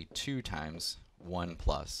effectively 2 times 1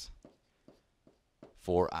 plus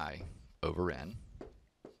 4i over n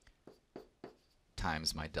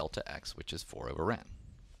times my delta x, which is 4 over n.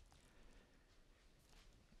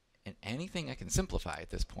 And anything I can simplify at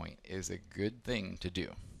this point is a good thing to do.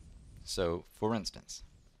 So, for instance,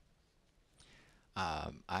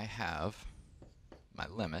 I have my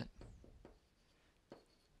limit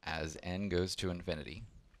as n goes to infinity.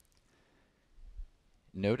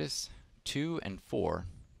 Notice 2 and 4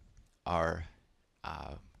 are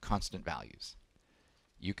constant values.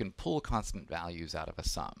 You can pull constant values out of a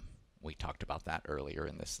sum. We talked about that earlier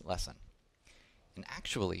in this lesson. And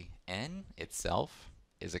actually, n itself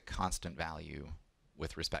is a constant value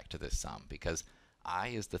with respect to this sum, because I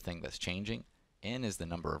is the thing that's changing, n is the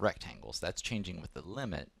number of rectangles. That's changing with the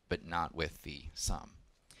limit, but not with the sum.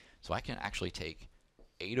 So I can actually take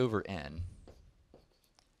 8 over n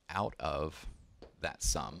out of that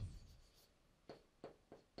sum,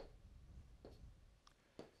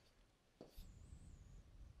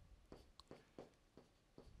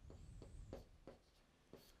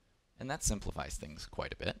 and that simplifies things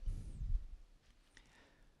quite a bit.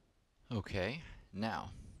 Okay, now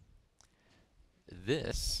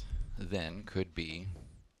this then could be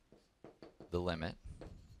the limit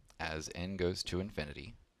as n goes to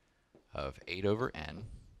infinity of 8 over n.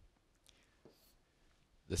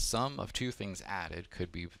 The sum of two things added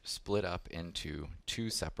could be split up into two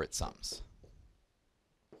separate sums.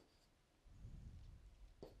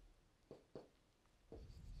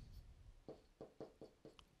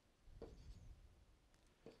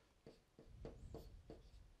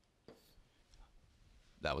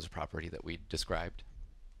 That was a property that we described.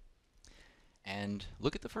 And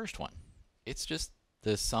look at the first one. It's just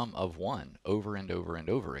the sum of 1 over and over and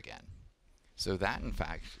over again. So that, in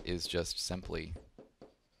fact, is just simply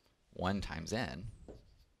 1 times n.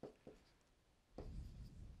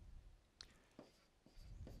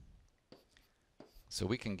 So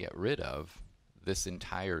we can get rid of this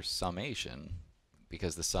entire summation,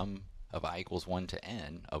 because the sum of I equals 1 to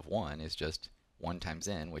n of 1 is just 1 times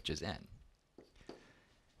n, which is n.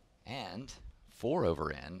 And 4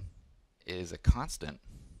 over n is a constant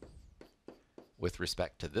with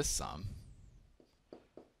respect to this sum.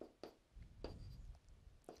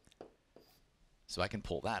 So I can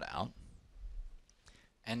pull that out.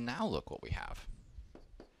 And now look what we have.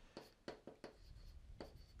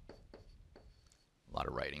 A lot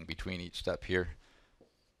of writing between each step here.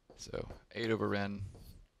 So 8 over n,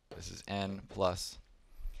 this is n plus.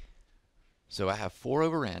 So I have 4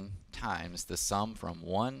 over n times the sum from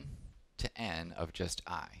 1 to n of just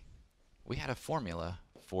I. We had a formula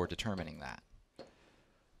for determining that.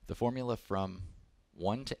 The formula from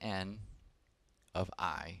 1 to n of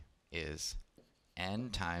I is n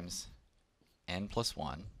times n plus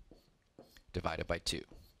 1 divided by 2.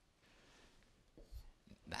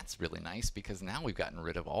 That's really nice, because now we've gotten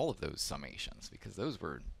rid of all of those summations, because those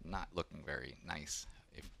were not looking very nice.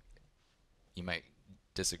 If you might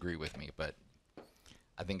disagree with me, but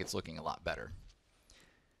I think it's looking a lot better.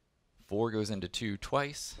 4 goes into 2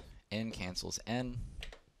 twice, n cancels n.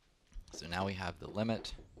 So now we have the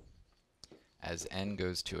limit as n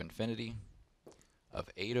goes to infinity of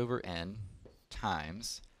 8 over n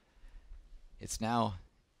times, it's now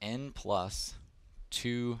n plus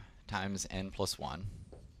 2 times n plus 1,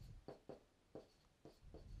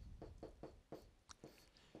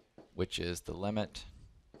 which is the limit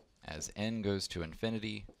as n goes to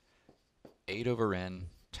infinity, 8 over n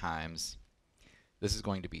times, this is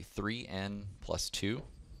going to be 3n plus 2.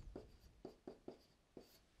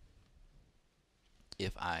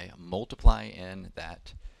 If I multiply in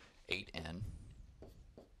that 8n,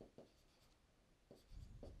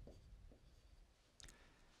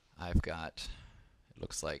 I've got, it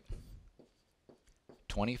looks like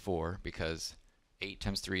 24, because 8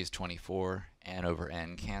 times 3 is 24, n over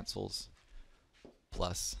n cancels,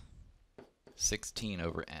 plus 16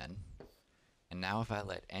 over n. And now if I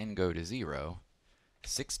let n go to 0,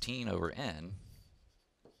 16 over n,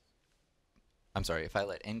 I'm sorry, if I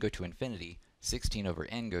let n go to infinity, 16 over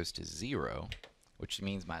n goes to 0, which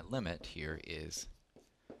means my limit here is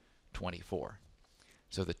 24.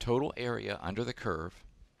 So the total area under the curve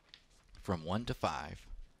from 1 to 5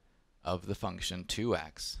 of the function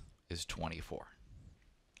 2x is 24.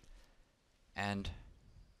 And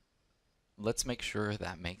let's make sure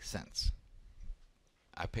that makes sense.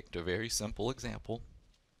 I picked a very simple example.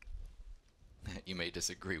 You may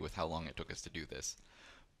disagree with how long it took us to do this,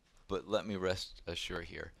 but let me rest assured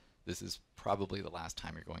here, this is probably the last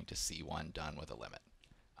time you're going to see one done with a limit.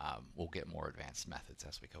 We'll get more advanced methods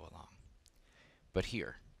as we go along. But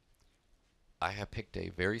here, I have picked a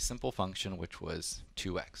very simple function which was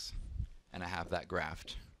 2x, and I have that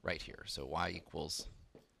graphed right here. So y equals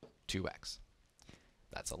 2x.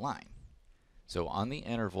 That's a line. So on the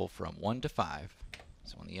interval from 1 to 5,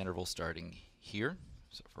 so on the interval starting here,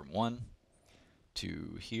 so from 1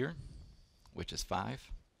 to here, which is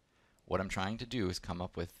 5, what I'm trying to do is come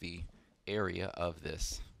up with the area of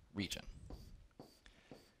this region.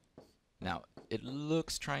 Now, it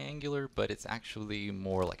looks triangular, but it's actually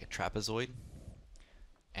more like a trapezoid.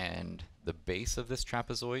 And the base of this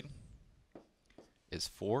trapezoid is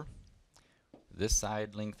 4. This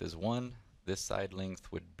side length is 1. This side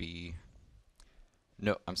length would be,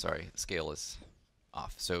 no, I'm sorry, scale is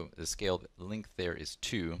off. So the scale length there is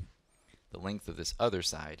 2. The length of this other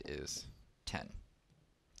side is 10.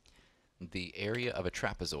 The area of a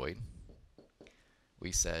trapezoid,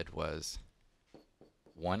 we said, was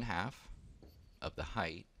 1/2 of the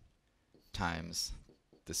height times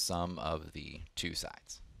the sum of the two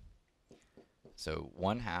sides. So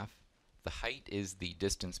 1/2, the height is the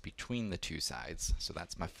distance between the two sides, so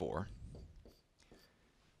that's my 4.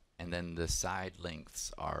 And then the side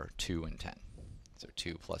lengths are 2 and 10. So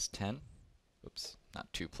 2 plus 10, oops,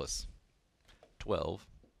 not 2 plus 12,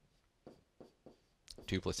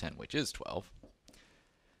 2 plus 10, which is 12.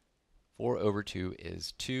 4 over 2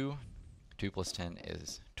 is 2. 2 plus 10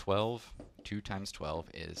 is 12. 2 times 12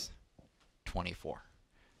 is 24.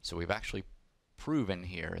 So we've actually proven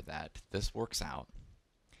here that this works out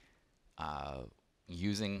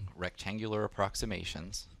using rectangular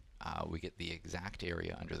approximations. We get the exact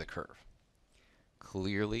area under the curve.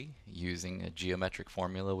 Clearly, using a geometric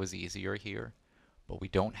formula was easier here, but we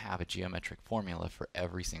don't have a geometric formula for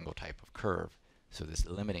every single type of curve. So this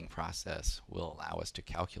limiting process will allow us to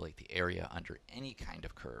calculate the area under any kind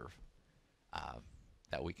of curve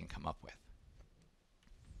that we can come up with.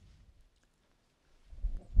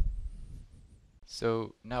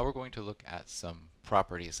 So now we're going to look at some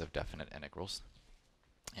properties of definite integrals.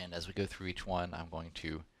 And as we go through each one, I'm going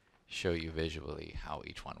to show you visually how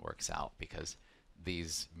each one works out, because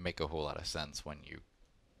these make a whole lot of sense when you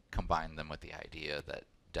combine them with the idea that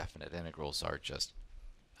definite integrals are just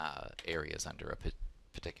areas under a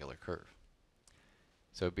particular curve.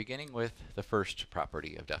 So beginning with the first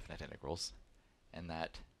property of definite integrals, and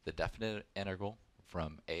that the definite integral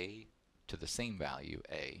from a to the same value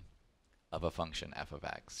a of a function f of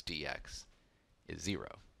x dx is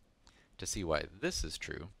 0. To see why this is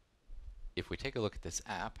true, if we take a look at this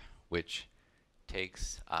app, which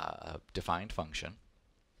takes a defined function,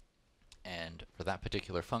 and for that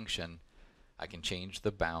particular function I can change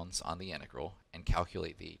the bounds on the integral and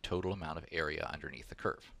calculate the total amount of area underneath the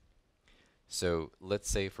curve. So let's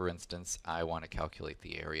say, for instance, I want to calculate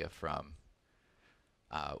the area from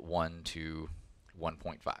 1 to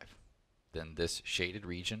 1.5. Then this shaded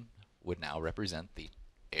region would now represent the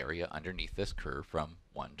area underneath this curve from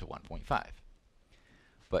 1 to 1.5.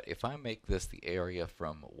 But if I make this the area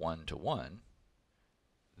from 1 to 1,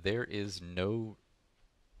 there is no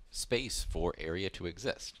space for area to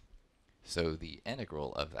exist. So the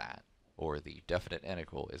integral of that, or the definite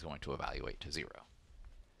integral, is going to evaluate to 0.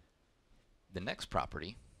 The next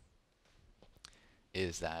property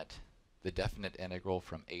is that the definite integral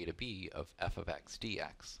from a to b of f of x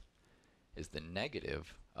dx is the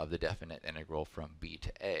negative of the definite integral from b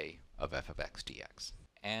to a of f of x dx.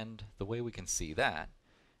 And the way we can see that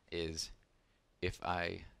is if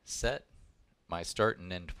I set my start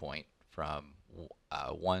and end point from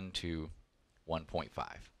 1 to 1.5,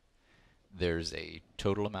 there's a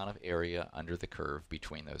total amount of area under the curve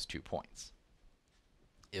between those 2 points.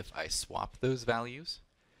 If I swap those values,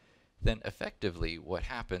 then effectively what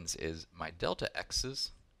happens is my delta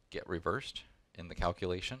x's get reversed in the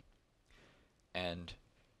calculation, and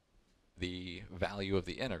the value of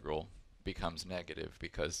the integral becomes negative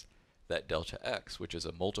because that delta x, which is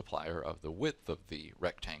a multiplier of the width of the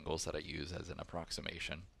rectangles that I use as an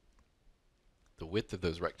approximation, the width of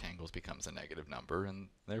those rectangles becomes a negative number, and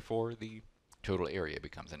therefore the total area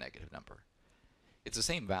becomes a negative number. It's the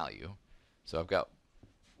same value, so I've got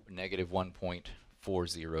negative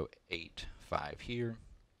 1.4085 here.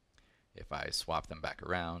 If I swap them back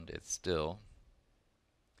around, it's still,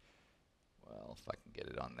 well, if I can get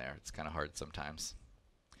it on there, it's kind of hard sometimes,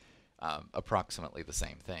 approximately the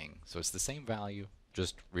same thing. So it's the same value,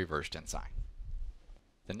 just reversed in sign.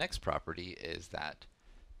 The next property is that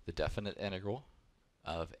the definite integral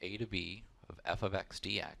of a to b of f of x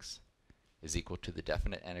dx is equal to the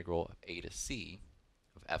definite integral of a to c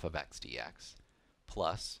of f of x dx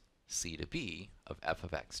plus c to b of f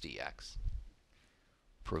of x dx,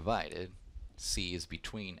 provided c is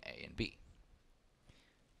between a and b.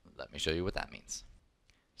 Let me show you what that means.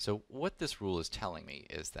 So what this rule is telling me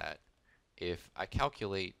is that if I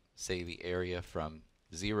calculate, say, the area from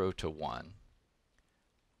 0 to 1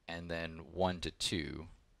 and then 1 to 2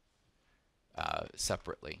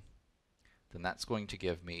 separately, then that's going to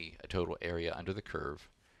give me a total area under the curve,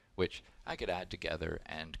 which I could add together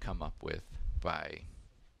and come up with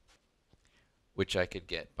which I could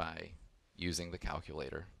get by using the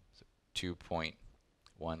calculator. So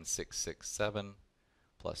 2.1667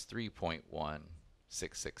 plus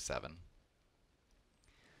 3.1667.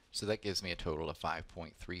 So that gives me a total of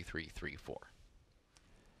 5.3334.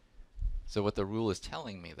 So what the rule is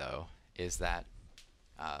telling me, though, is that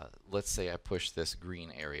let's say I push this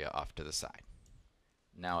green area off to the side.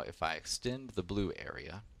 Now if I extend the blue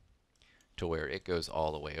area to where it goes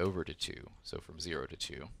all the way over to 2, so from 0 to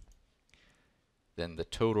 2, then the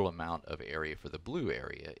total amount of area for the blue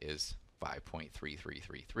area is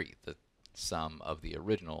 5.3333, the sum of the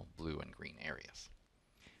original blue and green areas.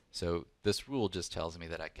 So this rule just tells me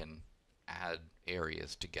that I can add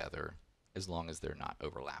areas together as long as they're not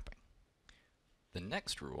overlapping. The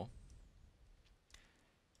next rule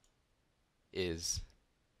is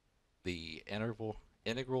the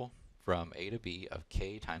integral from a to b of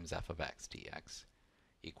k times f of x dx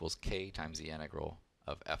equals k times the integral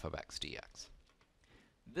of f of x dx.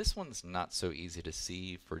 This one's not so easy to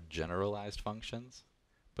see for generalized functions,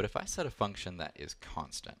 but if I set a function that is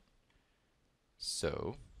constant,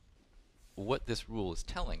 so what this rule is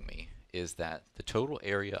telling me is that the total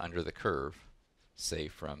area under the curve, say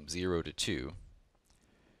from 0 to 2,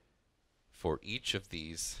 for each of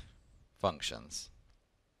these functions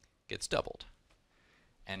gets doubled.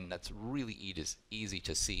 And that's really easy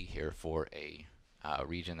to see here for a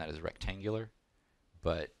region that is rectangular,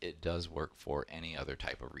 but it does work for any other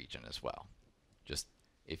type of region as well. Just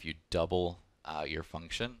if you double your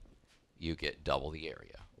function, you get double the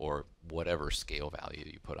area, or whatever scale value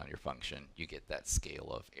you put on your function, you get that scale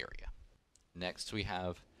of area. Next we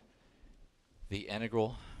have the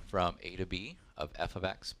integral from a to b of f of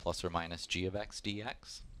x plus or minus g of x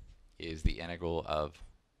dx is the integral of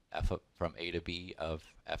from a to b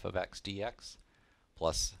of f of x dx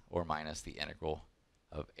plus or minus the integral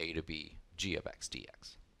of a to b g of x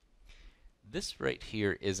dx. This right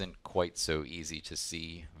here isn't quite so easy to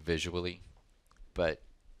see visually, but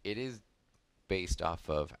it is based off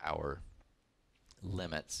of our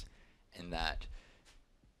limits, in that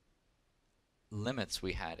limits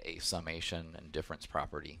we had a summation and difference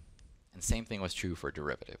property, and same thing was true for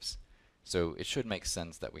derivatives. So it should make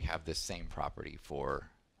sense that we have this same property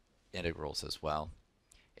for integrals as well.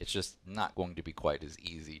 It's just not going to be quite as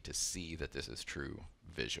easy to see that this is true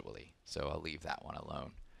visually, so I'll leave that one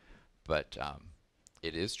alone. But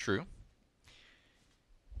it is true.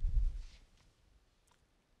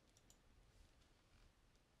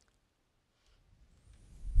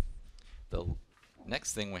 The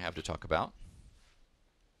next thing we have to talk about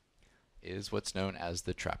is what's known as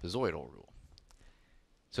the trapezoidal rule.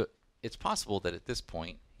 So it's possible that at this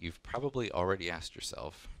point you've probably already asked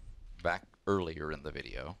yourself, back earlier in the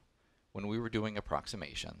video when we were doing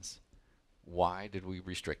approximations, why did we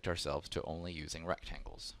restrict ourselves to only using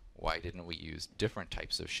rectangles? Why didn't we use different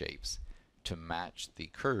types of shapes to match the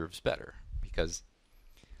curves better? Because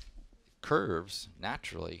curves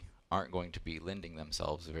naturally aren't going to be lending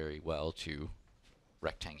themselves very well to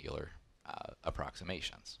rectangular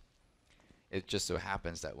approximations. It just so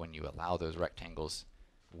happens that when you allow those rectangles'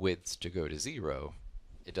 widths to go to 0,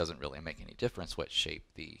 it doesn't really make any difference what shape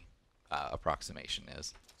the approximation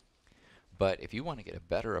is. But if you want to get a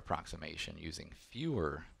better approximation using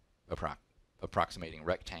fewer approximating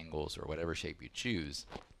rectangles or whatever shape you choose,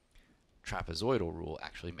 trapezoidal rule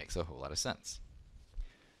actually makes a whole lot of sense.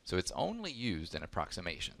 So it's only used in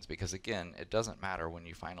approximations because, again, it doesn't matter when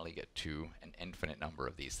you finally get to an infinite number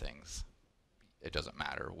of these things. It doesn't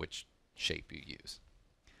matter which shape you use.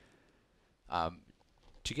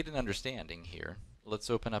 To get an understanding here, let's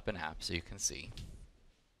open up an app so you can see.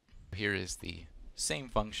 Here is the same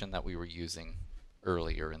function that we were using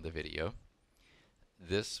earlier in the video.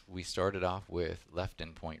 This, we started off with left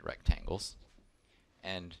endpoint rectangles,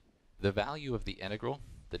 and the value of the integral,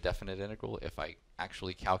 the definite integral, if I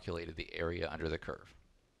actually calculated the area under the curve,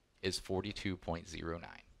 is 42.09.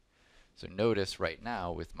 So notice right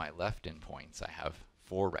now with my left endpoints I have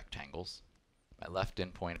 4 rectangles. My left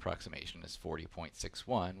endpoint approximation is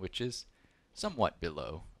 40.61, which is somewhat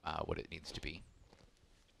below what it needs to be.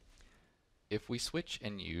 If we switch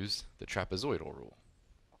and use the trapezoidal rule,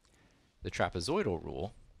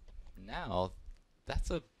 now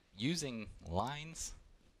that's using lines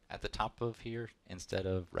at the top of here instead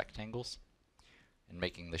of rectangles and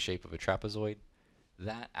making the shape of a trapezoid.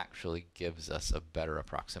 That actually gives us a better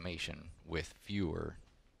approximation with fewer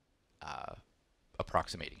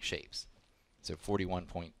approximating shapes. So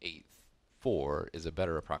 41.84 is a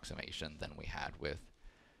better approximation than we had with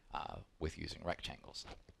using rectangles.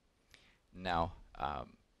 Now,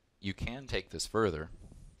 you can take this further.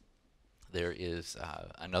 There is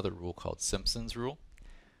another rule called Simpson's rule.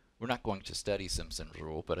 We're not going to study Simpson's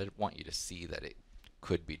rule, but I want you to see that it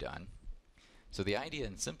could be done. So the idea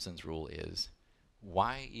in Simpson's rule is,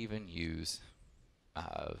 why even use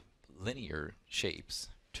linear shapes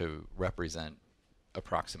to represent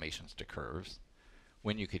approximations to curves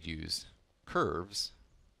when you could use curves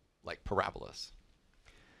like parabolas?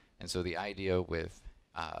 And so the idea with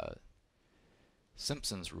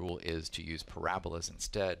Simpson's rule is to use parabolas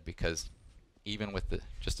instead, because even with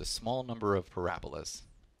just a small number of parabolas,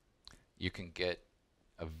 you can get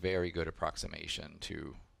a very good approximation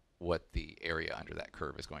to what the area under that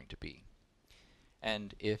curve is going to be.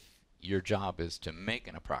 And if your job is to make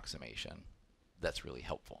an approximation, that's really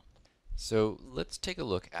helpful. So let's take a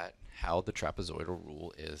look at how the trapezoidal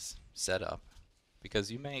rule is set up,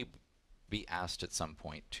 because you may be asked at some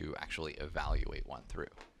point to actually evaluate one through.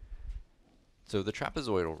 So the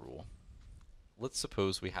trapezoidal rule, let's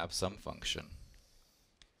suppose we have some function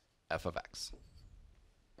f of x.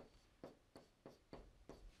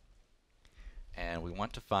 And we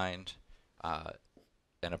want to find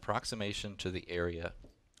an approximation to the area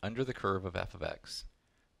under the curve of f of x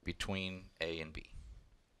between a and b.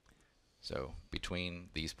 So between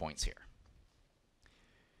these points here.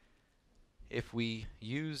 If we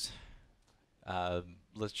use,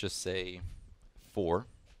 let's just say, 4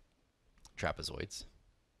 trapezoids,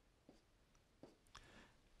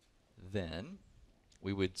 then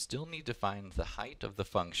we would still need to find the height of the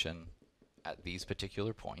function at these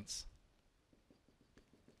particular points.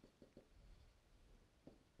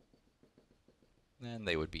 And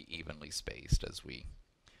they would be evenly spaced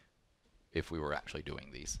if we were actually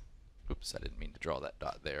doing these. Oops, I didn't mean to draw that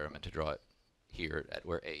dot there. I meant to draw it here at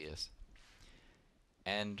where A is.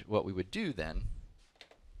 And what we would do then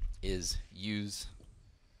is use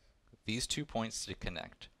these 2 points to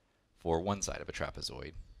connect for one side of a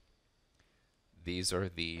trapezoid. These are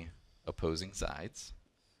the opposing sides,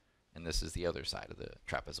 and this is the other side of the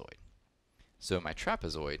trapezoid. So my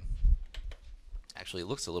trapezoid actually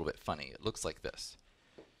looks a little bit funny. It looks like this.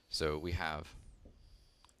 So we have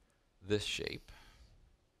this shape,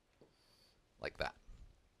 like that.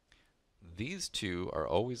 These two are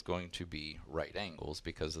always going to be right angles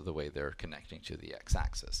because of the way they're connecting to the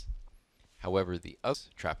x-axis. However, the other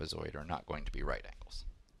trapezoid are not going to be right angles.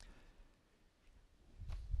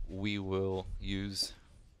 We will use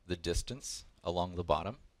the distance along the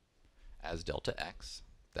bottom as delta x.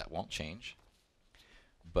 That won't change.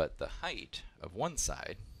 But the height of one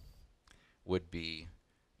side would be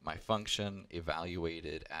my function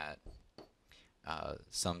evaluated at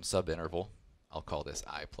some subinterval. I'll call this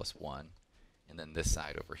I plus 1. And then this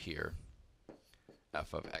side over here,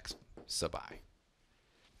 f of x sub I.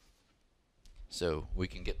 So we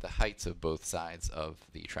can get the heights of both sides of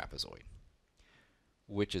the trapezoid,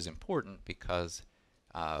 which is important because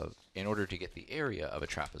in order to get the area of a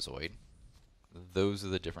trapezoid, those are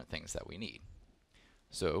the different things that we need.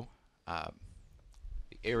 So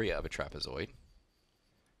the area of a trapezoid,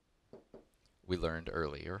 we learned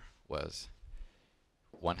earlier, was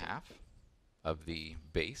 1/2 of the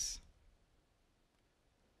base,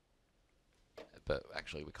 but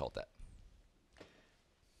actually we called that.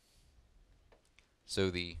 So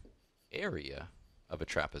the area of a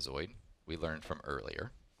trapezoid, we learned from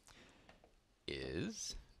earlier,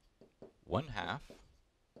 is 1/2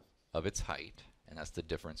 of its height, and that's the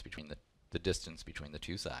difference between the distance between the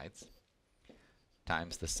two sides,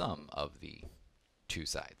 times the sum of the two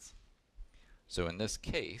sides. So in this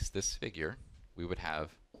case, this figure, we would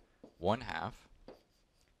have 1/2.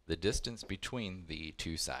 The distance between the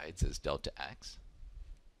two sides is delta x.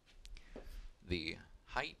 The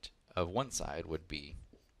height of one side would be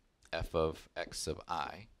f of x sub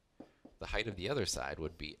I. The height of the other side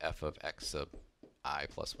would be f of x sub I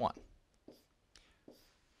plus 1.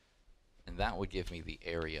 And that would give me the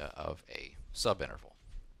area of a subinterval.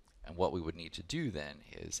 And what we would need to do then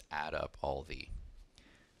is add up all the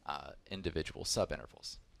individual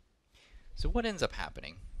subintervals. So what ends up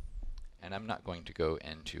happening, and I'm not going to go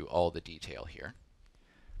into all the detail here,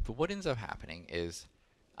 but what ends up happening is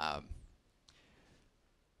I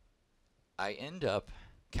end up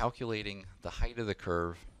calculating the height of the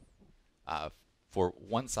curve for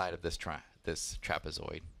one side of this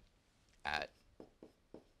trapezoid at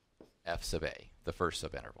f sub a, the first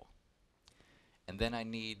subinterval. And then I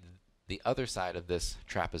need the other side of this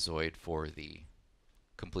trapezoid for the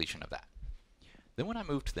completion of that. Then when I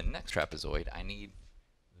move to the next trapezoid, I need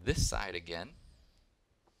this side again,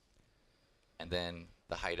 and then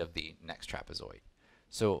the height of the next trapezoid.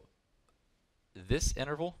 So this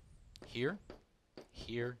interval here,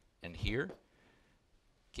 here, and here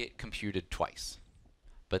get computed twice,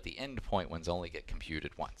 but the endpoint ones only get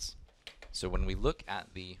computed once. So when we look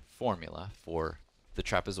at the formula for the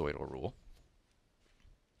trapezoidal rule,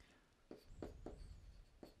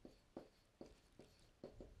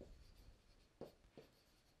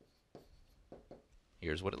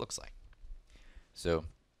 here's what it looks like. So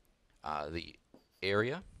the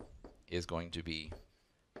area is going to be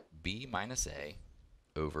b minus a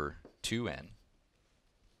over 2n.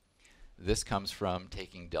 This comes from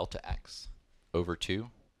taking delta x over 2,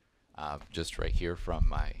 just right here from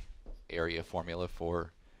my area formula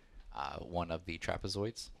for one of the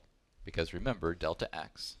trapezoids. Because remember, delta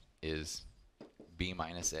x is b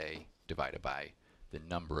minus a divided by the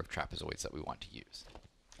number of trapezoids that we want to use.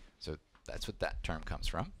 So that's what that term comes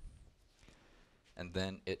from. And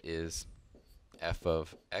then it is f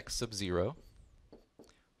of x sub 0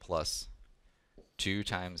 plus 2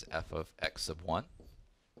 times f of x sub 1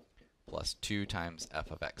 plus 2 times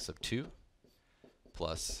f of x sub 2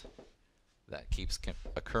 plus, that keeps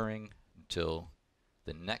occurring until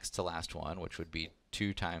the next to last one, which would be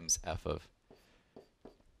 2 times f of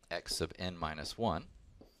x sub n minus 1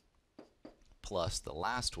 plus the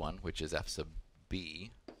last one, which is f sub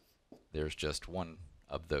b. There's just one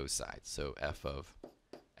of those sides, so f of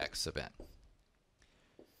x sub n.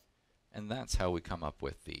 And that's how we come up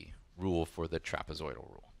with the rule for the trapezoidal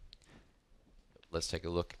rule. Let's take a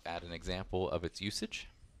look at an example of its usage.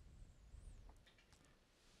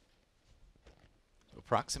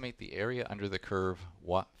 Approximate the area under the curve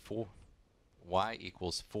y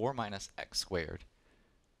equals 4 minus x squared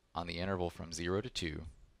on the interval from 0 to 2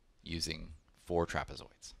 using 4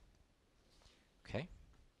 trapezoids. Okay?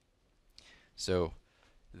 So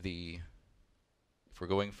if we're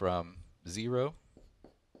going from 0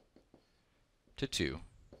 to 2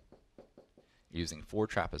 using 4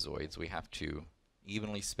 trapezoids, we have to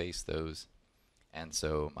evenly space those, and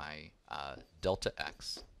so my delta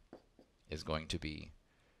x is going to be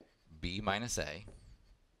b minus a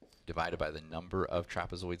divided by the number of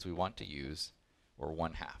trapezoids we want to use, or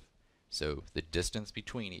 1/2. So the distance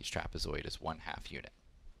between each trapezoid is 1/2 unit.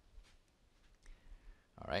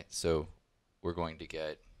 Alright, so we're going to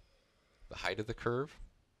get the height of the curve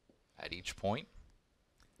at each point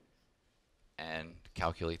and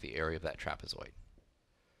calculate the area of that trapezoid.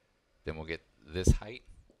 Then we'll get this height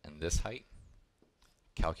and this height,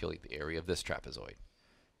 calculate the area of this trapezoid,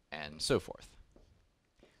 and so forth.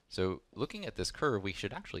 So looking at this curve, we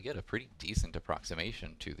should actually get a pretty decent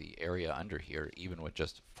approximation to the area under here, even with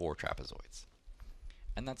just 4 trapezoids.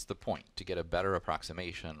 And that's the point, to get a better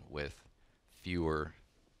approximation with fewer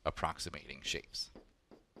approximating shapes.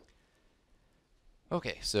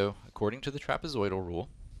 Okay, so according to the trapezoidal rule,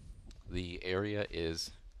 the area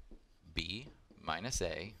is b minus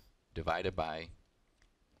a divided by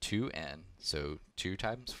 2n, so 2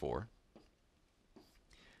 times 4,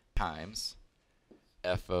 times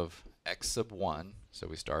f of x sub 1, so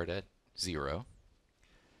we start at 0,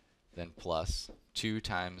 then plus 2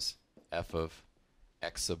 times f of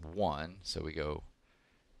x sub 1, so we go,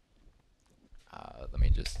 let me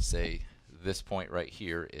just say this point right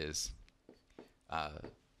here is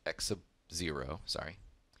x sub 0, sorry.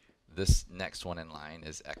 This next one in line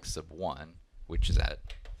is x sub 1, which is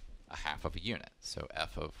at a half of a unit, so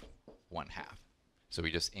f of 1/2. So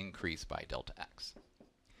we just increase by delta x.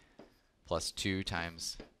 Plus 2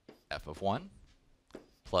 times f of 1,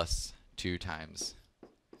 plus 2 times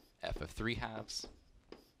f of 3/2,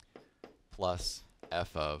 plus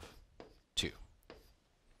f of 2.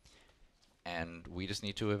 And we just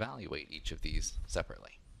need to evaluate each of these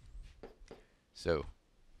separately. So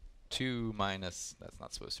 2 minus, that's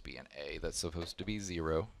not supposed to be an a, that's supposed to be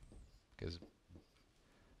 0, because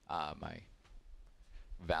my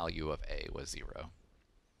value of a was 0.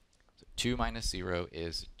 So 2 minus 0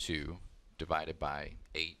 is 2, divided by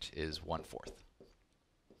 8 is 1/4.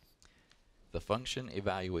 The function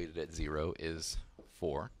evaluated at 0 is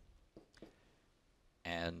 4,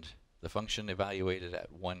 and the function evaluated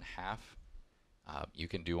at 1/2 you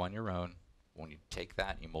can do on your own. When you take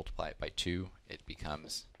that and you multiply it by 2, it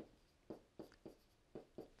becomes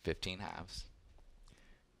 15/2.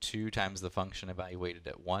 2 times the function evaluated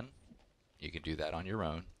at 1, you can do that on your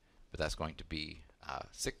own, but that's going to be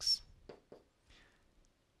 6.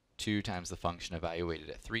 2 times the function evaluated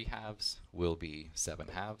at 3/2 will be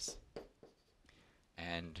 7/2.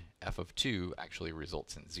 And f of 2 actually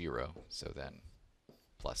results in 0, so then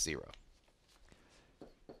plus 0.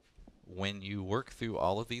 When you work through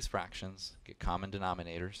all of these fractions, get common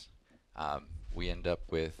denominators, we end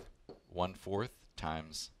up with 1/4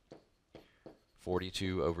 times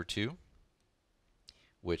 42 over 2,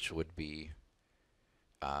 which would be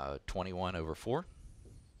 21 over 4,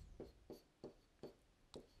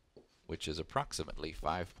 which is approximately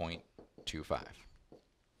 5.25.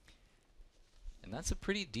 And that's a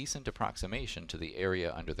pretty decent approximation to the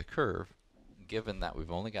area under the curve, given that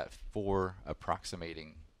we've only got 4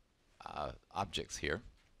 approximating objects here,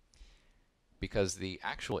 because the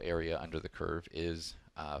actual area under the curve is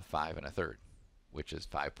 5 1/3, which is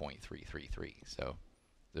 5.333. So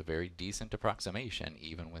it's a very decent approximation,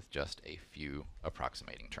 even with just a few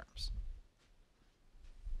approximating terms.